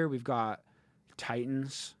C tier we've got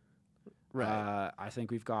Titans. Right. I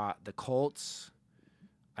think we've got the Colts.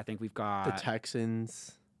 I think we've got the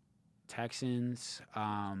Texans.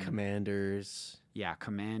 Commanders. Yeah,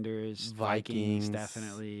 Commanders. Vikings.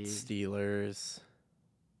 Definitely. Steelers.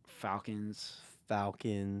 Falcons.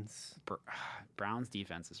 Browns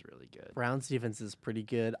defense is really good. Browns defense is pretty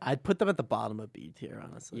good. I'd put them at the bottom of B tier,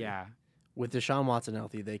 honestly. Yeah. With Deshaun Watson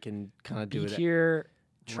healthy, they can kind of do B it. tier,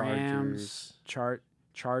 Chargers. Rams,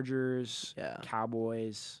 Chargers, Yeah.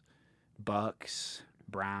 Cowboys, Bucks,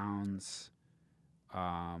 Browns.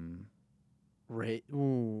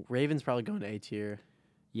 Ravens probably going to A tier.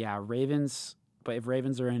 Yeah, Ravens. But if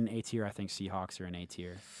Ravens are in A tier, I think Seahawks are in A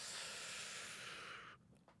tier.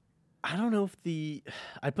 I don't know if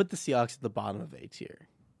I put the Seahawks at the bottom of A tier.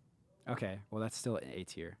 Okay, well that's still an A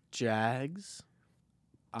tier. Jags,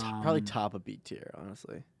 probably top of B tier,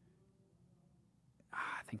 honestly.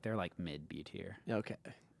 I think they're like mid B tier. Okay,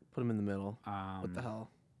 put them in the middle. What the hell?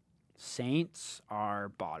 Saints are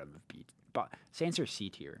bottom of B. But Saints are C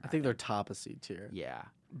tier. I think they're top of C tier. Yeah.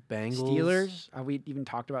 Bengals. Steelers. Have we even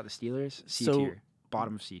talked about the Steelers? C tier.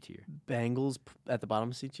 Bottom of C tier. Bengals at the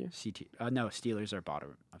bottom of C tier? C tier. No, Steelers are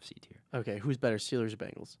bottom of C tier. Okay, who's better, Steelers or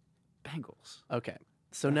Bengals? Bengals. Okay.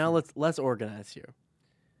 So now let's organize here.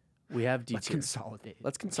 We have D tier.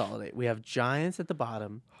 Let's consolidate. We have Giants at the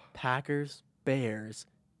bottom, Packers, Bears,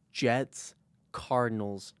 Jets,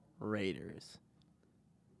 Cardinals, Raiders.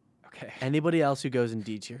 Okay. Anybody else who goes in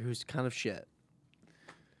D tier who's kind of shit?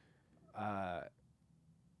 That's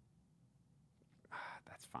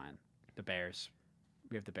fine. The Bears.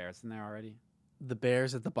 We have the Bears in there already. The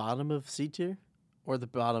Bears at the bottom of C tier or the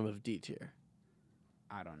bottom of D tier?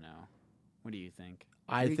 I don't know. What do you think?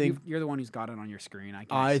 I think you're the one who's got it on your screen. I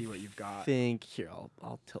can't see what you've got. Here,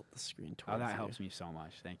 I'll tilt the screen towards that you. helps me so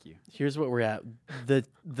much. Thank you. Here's what we're at.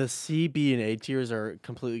 The C, B, and A tiers are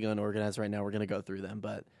completely unorganized right now. We're gonna go through them,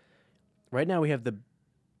 but right now we have the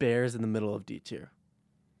Bears in the middle of D tier.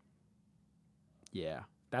 Yeah,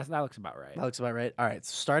 that looks about right. That looks about right. All right,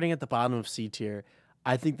 so starting at the bottom of C tier,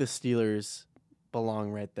 I think the Steelers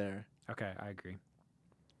belong right there. Okay, I agree.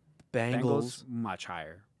 Bengals much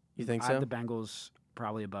higher. You think I so? have the Bengals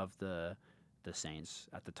probably above the Saints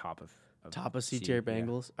at the top of C tier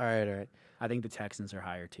Bengals. Yeah. All right. I think the Texans are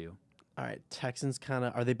higher too. All right, Texans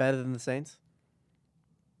are they better than the Saints?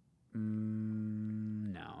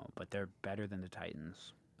 No, but they're better than the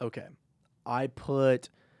Titans. Okay, I put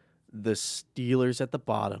the Steelers at the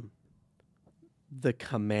bottom. The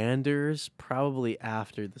Commanders probably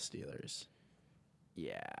after the Steelers.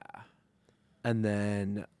 Yeah. And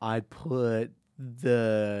then I'd put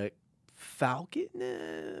the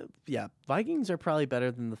Vikings are probably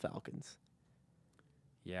better than the Falcons.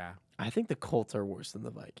 Yeah. I think the Colts are worse than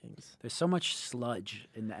the Vikings. There's so much sludge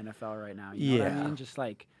in the NFL right now. You know what I mean? Just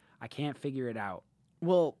like, I can't figure it out.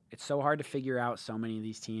 Well, it's so hard to figure out so many of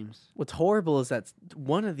these teams. What's horrible is that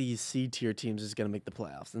one of these C-tier teams is going to make the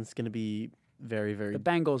playoffs, and it's going to be very, very... The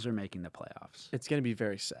Bengals are making the playoffs. It's going to be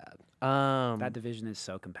very sad. That division is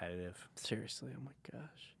so competitive. Seriously, oh my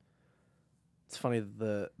gosh. It's funny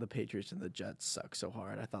that the Patriots and the Jets suck so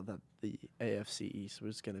hard. I thought that the AFC East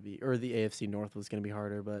was going to be... Or the AFC North was going to be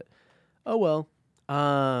harder, but... Oh, well.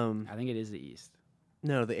 I think it is the East.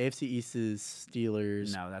 No, the AFC East is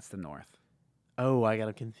Steelers. No, that's the North. Oh, I got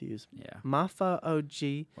them confused. Yeah. Mafa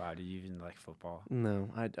OG. Wow, do you even like football? No,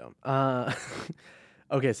 I don't.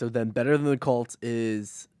 Okay, so then better than the Colts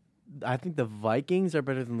is... I think the Vikings are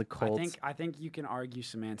better than the Colts. I think you can argue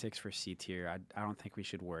semantics for C tier. I don't think we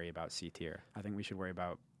should worry about C tier. I think we should worry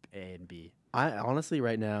about A and B. I honestly,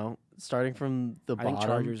 right now, starting from the bottom... I think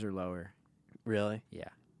Chargers are lower. Really? Yeah.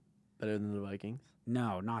 Better than the Vikings?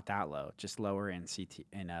 No, not that low. Just lower in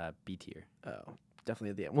B tier. Oh,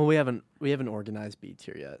 definitely at the end. Well, we haven't organized B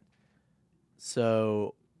tier yet.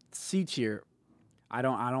 So C tier. I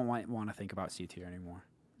don't want to think about C tier anymore.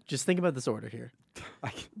 Just think about this order here.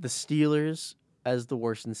 The Steelers as the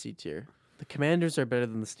worst in C tier. The Commanders are better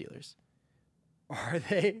than the Steelers. Are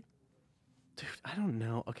they? Dude, I don't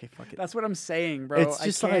know. Okay, fuck it. That's what I'm saying, bro. It's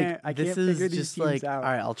just I can't figure these just teams out.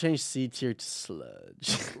 All right, I'll change C tier to sludge.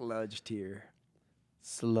 Sludge tier.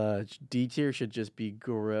 Sludge. D tier should just be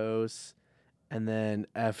gross. And then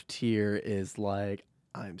F tier is like,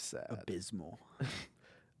 I'm sad. Abysmal.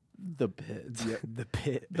 The pit. Yeah, the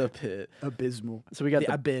pit. The pit. Abysmal. So we got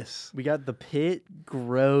the abyss. We got the pit,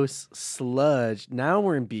 gross, sludge. Now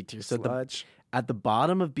we're in B tier. So sludge. At the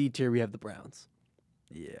bottom of B tier, we have the Browns.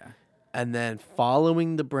 Yeah. And then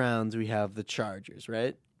following the Browns, we have the Chargers,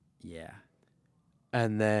 right? Yeah.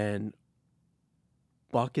 And then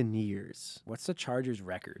Buccaneers. What's the Chargers'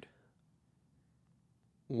 record?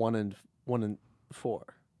 1-4.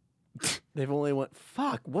 They've only won.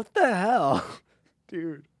 Fuck! What the hell,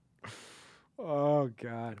 Dude. Oh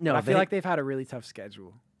God. No, But I feel they- like they've had a really tough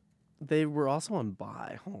schedule. They were also on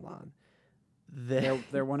bye. Hold on. They're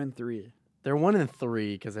 1-3. They're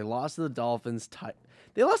 1-3 because they lost to the Dolphins.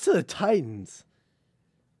 They lost to the Titans.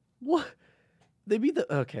 What? They beat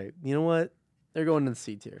the. Okay, you know what? They're going to the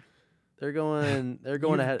C tier. They're going. They're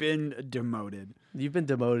going You've ahead. been demoted. You've been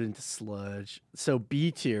demoted into sludge. So B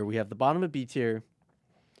tier. We have the bottom of B tier.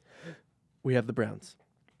 We have the Browns.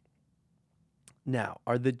 Now,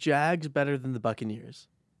 are the Jags better than the Buccaneers?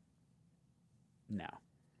 No.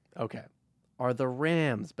 Okay. Are the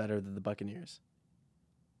Rams better than the Buccaneers?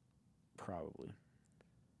 Probably.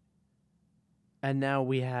 And now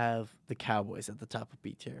we have the Cowboys at the top of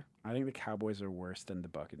B tier. I think the Cowboys are worse than the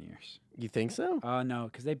Buccaneers. You think so? No,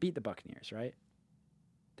 because they beat the Buccaneers, right?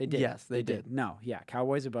 They did. Yes, they did. No, yeah,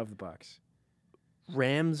 Cowboys above the Bucks.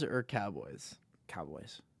 Rams or Cowboys?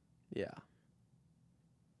 Cowboys. Yeah.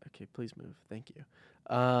 Okay, please move. Thank you.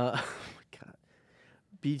 Oh my God.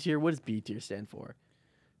 B tier. What does B tier stand for?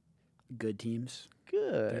 Good teams.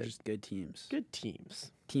 They're Good. just good teams. Good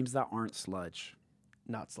teams. Teams that aren't sludge.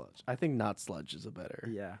 Not sludge. I think not sludge is a better.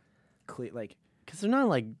 Yeah. Like Because they're not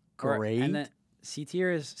like or- great. And then C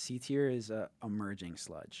tier is emerging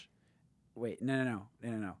sludge. Wait, no.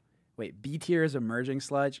 Wait, B tier is emerging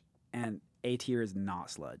sludge, and A tier is not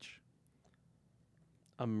sludge.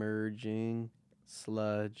 Emerging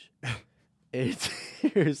sludge. It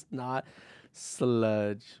is not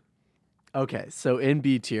sludge. Okay, so in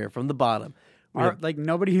B tier from the bottom. we have- Like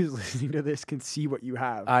nobody who's listening to this can see what you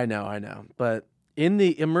have. I know. But in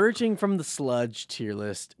the emerging from the sludge tier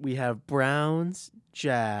list, we have Browns,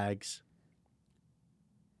 Jags,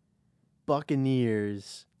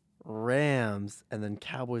 Buccaneers, Rams, and then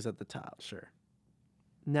Cowboys at the top. Sure.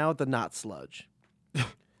 Now at the not sludge,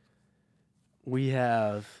 we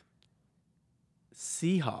have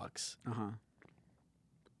Seahawks, Uh-huh.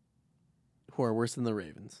 who are worse than the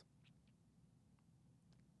Ravens.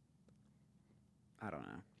 I don't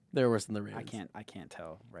know. They're worse than the Ravens. I can't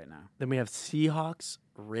tell right now. Then we have Seahawks,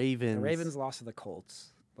 Ravens. The Ravens lost to the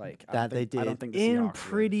Colts. Like I that don't think, they did I don't think the in Seahawks did.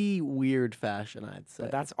 pretty weird fashion, I'd say.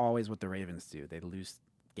 But that's always what the Ravens do. They lose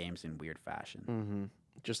games in weird fashion. Mm-hmm.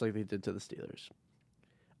 Just like they did to the Steelers.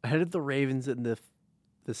 Ahead of the Ravens and the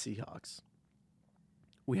Seahawks,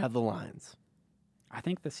 we have the Lions. I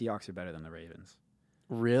think the Seahawks are better than the Ravens.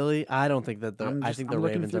 Really? I don't think that I think the I'm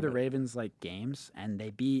looking Ravens through are the better. Ravens like games, and they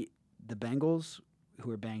beat the Bengals, who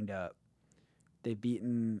are banged up. They've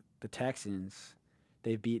beaten the Texans.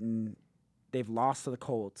 They've lost to the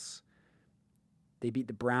Colts. They beat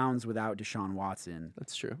the Browns without Deshaun Watson,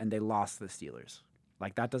 That's true. and they lost to the Steelers.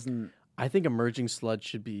 Like that doesn't. I think emerging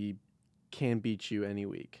sludge can beat you any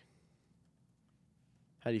week.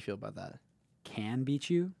 How do you feel about that? Can beat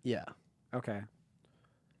you. Yeah. Okay.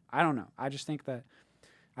 I don't know. I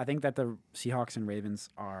think that the Seahawks and Ravens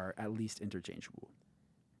are at least interchangeable.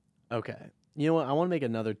 Okay. You know what? I want to make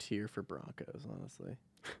another tier for Broncos, honestly.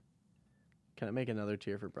 Can I make another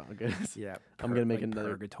tier for Broncos? Yeah. I'm gonna make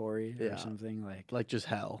another- purgatory Yeah. or something like. Like just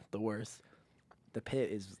hell, the worst. The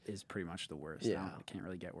pit is pretty much the worst. Yeah. It can't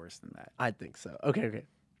really get worse than that. I think so. Okay.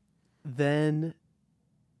 Then,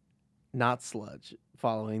 not sludge,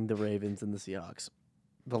 following the Ravens and the Seahawks.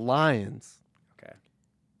 The Lions. Okay.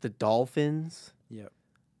 The Dolphins. Yep.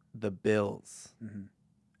 The Bills. Mm-hmm.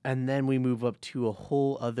 And then we move up to a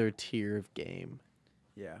whole other tier of game.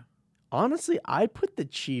 Yeah. Honestly, I put the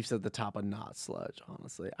Chiefs at the top of not sludge,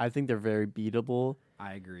 honestly. I think they're very beatable.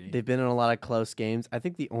 I agree. They've been in a lot of close games. I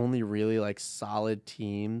think the only really like solid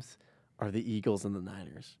teams are the Eagles and the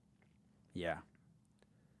Niners. Yeah.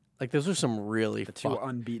 Like those are some really The two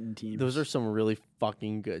unbeaten teams. those are some really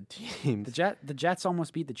fucking good teams. the Jets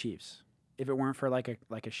almost beat the Chiefs. If it weren't for like a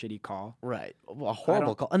shitty call. Right. A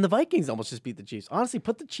horrible call. And the Vikings almost just beat the Chiefs. Honestly,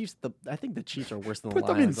 put the Chiefs I think the Chiefs are worse than the Put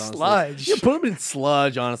them in Lions, honestly. sludge. Yeah, put them in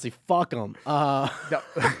sludge, honestly. Fuck them. No.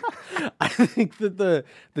 I think that the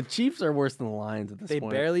Chiefs are worse than the Lions at this They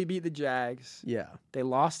point. barely beat the Jags. Yeah. They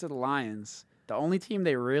lost to the Lions. The only team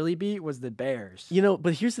they really beat was the Bears. You know,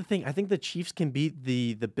 but here's the thing. I think the Chiefs can beat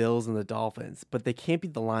the Bills and the Dolphins, but they can't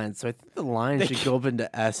beat the Lions. So I think the Lions should go up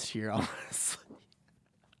into S here, honestly.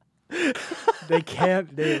 They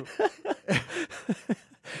can't. They,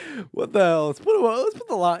 What the hell? Let's put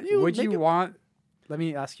the Lions. would you want? Let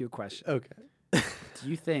me ask you a question. Okay. Do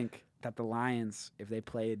you think that the Lions, if they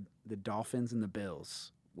played the Dolphins and the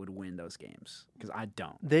Bills, would win those games? Because I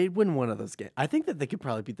don't. They'd win one of those games. I think that they could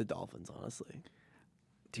probably beat the Dolphins, honestly.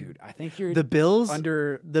 Dude, I think you're The Bills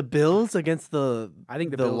under. the Bills against the I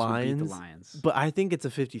think the the Bills Lions, will beat the Lions. but I think it's a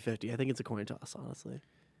 50-50. I think it's a coin toss, honestly.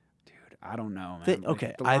 Dude, I don't know, man. They- Like,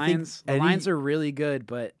 okay, the I think Lions. The Eddie- Lions are really good,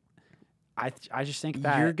 but I just think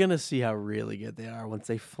that You're gonna see how really good they are once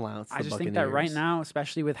they flounce the I just Buccaneers. think that right now,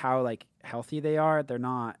 especially with how like healthy they are, they're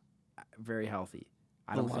not very healthy.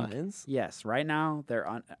 I the don't think. Lions. Yes, right now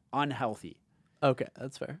they're unhealthy. Okay,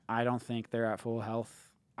 that's fair. I don't think they're at full health.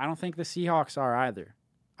 I don't think the Seahawks are either.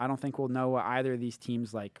 I don't think we'll know what either of these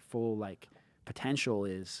teams like full like potential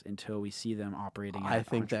is until we see them operating at I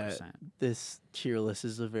think 100%. that this tier list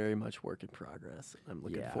is a very much work in progress. I'm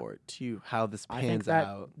looking Yeah. forward to how this I think pans that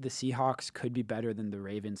out. the Seahawks could be better than the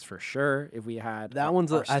Ravens for sure if we had That our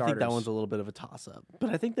one's. I think that starters. one's a little bit of a toss up.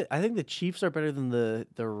 But I think the Chiefs are better than the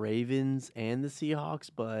Ravens and the Seahawks.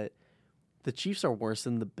 But the Chiefs are worse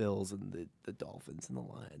than the Bills and the Dolphins and the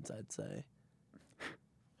Lions. I'd say.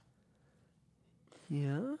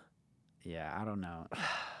 Yeah. Yeah, I don't know.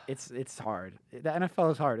 It's hard. The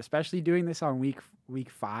NFL is hard, especially doing this on week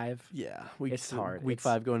 5. Yeah. It's hard. Week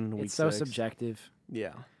 5 going into week It's so 6. subjective.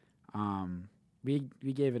 Yeah. We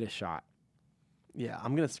gave it a shot. Yeah.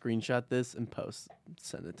 I'm gonna screenshot this and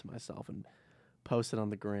send it to myself and post it on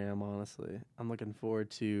the gram. Honestly, I'm looking forward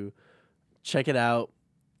to check it out.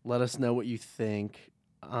 Let us know what you think.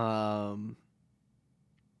 Yeah.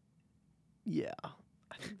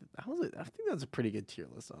 I think that's a pretty good tier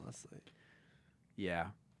list, honestly. Yeah,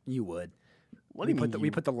 you would. What do you mean?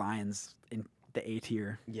 We put the Lions in the A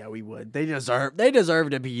tier. Yeah, we would. They deserve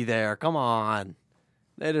to be there. Come on.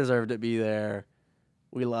 They deserve to be there.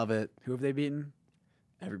 We love it. Who have they beaten?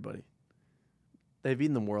 Everybody. They've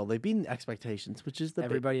beaten the world. They've beaten expectations, which is the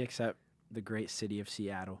Everybody except the great city of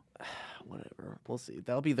Seattle. whatever. We'll see.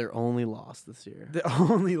 That'll be their only loss this year. The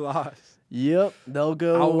only loss. Yep. They'll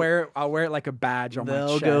go. I'll wear it like a badge on my chest.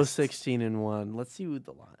 They'll go 16-1. Let's see what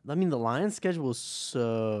the Lions. I mean, the Lions' schedule is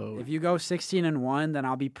so. If you go 16-1, then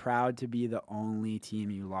I'll be proud to be the only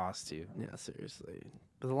team you lost to. Yeah, seriously.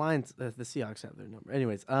 But the Lions, the Seahawks have their number.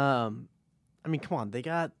 Anyways, I mean, come on. They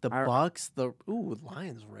got the Bucks.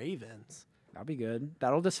 Lions, Ravens. That'll be good.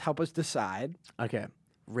 That'll just help us decide. Okay.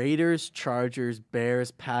 Raiders, Chargers,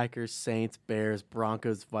 Bears, Packers, Saints, Bears,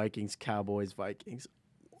 Broncos, Vikings, Cowboys, Vikings.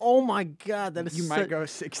 Oh my God, that is. You might go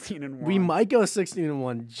 16-1. We might go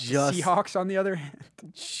 16-1. Just Seahawks on the other hand.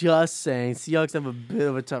 Just saying, Seahawks have a bit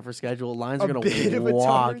of a tougher schedule. Lions are gonna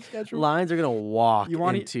walk. Lions are gonna walk You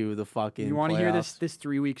wanna- into the fucking. You want to hear playoffs. this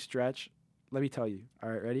 3-week stretch? Let me tell you. All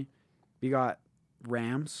right, ready? We got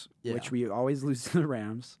Rams, Yeah. which we always lose to the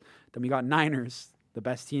Rams. Then we got Niners, the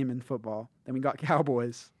best team in football. Then we got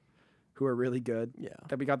Cowboys, who are really good. Yeah.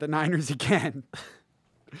 Then we got the Niners again.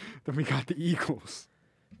 Then we got the Eagles.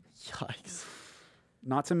 Yikes.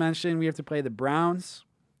 Not to mention, we have to play the Browns.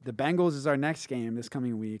 The Bengals is our next game this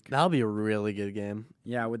coming week. That'll be a really good game.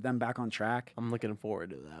 Yeah, with them back on track. I'm looking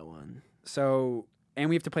forward to that one. So, and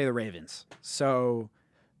we have to play the Ravens. So,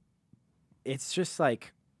 it's just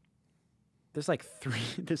like there's like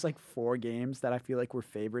 4 games that I feel like we're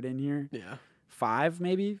favored in here. Yeah. 5,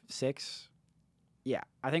 maybe 6. Yeah,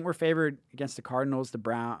 I think we're favored against the Cardinals, the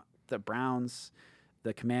Browns,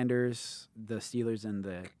 the Commanders, the Steelers, and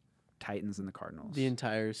the Titans and the Cardinals. The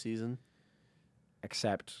entire season.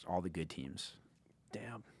 Except all the good teams.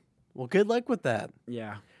 Damn. Well, good luck with that.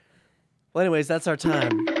 Yeah. Well, anyways, that's our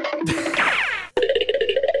time.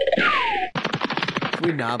 Can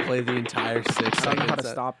we not play the entire 6 seconds? I don't know how to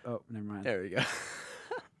stop. Oh, never mind. There we go.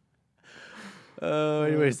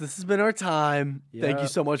 Anyways, this has been our time. Thank you Yep.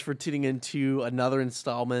 so much for tuning into another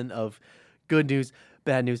installment of Good News,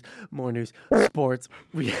 Bad News, More News, Sports.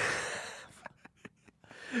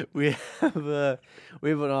 We have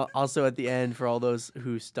also at the end for all those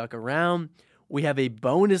who stuck around. We have a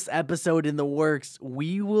bonus episode in the works.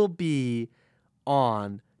 We will be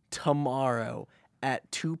on tomorrow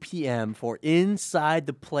at 2 p.m. for Inside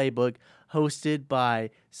the Playbook, hosted by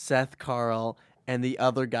Seth Carl and the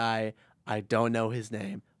other guy. I don't know his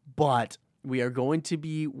name, but we are going to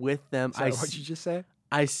be with them. Sorry, what'd you just say?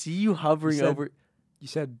 I see you hovering over. You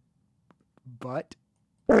said, but?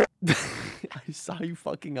 I saw you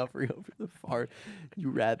fucking hovering over the fart, you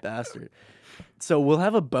rat bastard. So we'll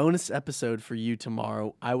have a bonus episode for you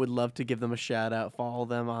tomorrow. I would love to give them a shout out. Follow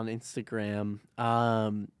them on Instagram.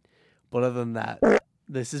 But other than that,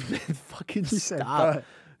 this has been fucking You said stop. but.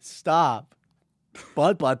 Stop.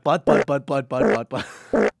 But.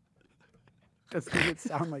 Doesn't even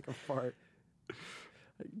sound like a fart.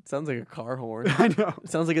 It sounds like a car horn. I know. It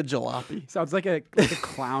sounds like a jalopy. Sounds like a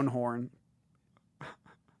clown horn.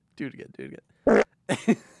 Do it again.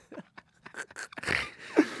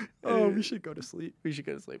 Oh, we should go to sleep. We should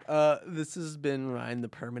go to sleep. This has been Ryan, the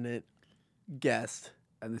permanent guest.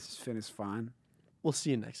 And this is Finn is fine. We'll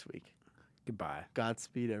see you next week. Goodbye.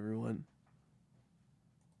 Godspeed, everyone.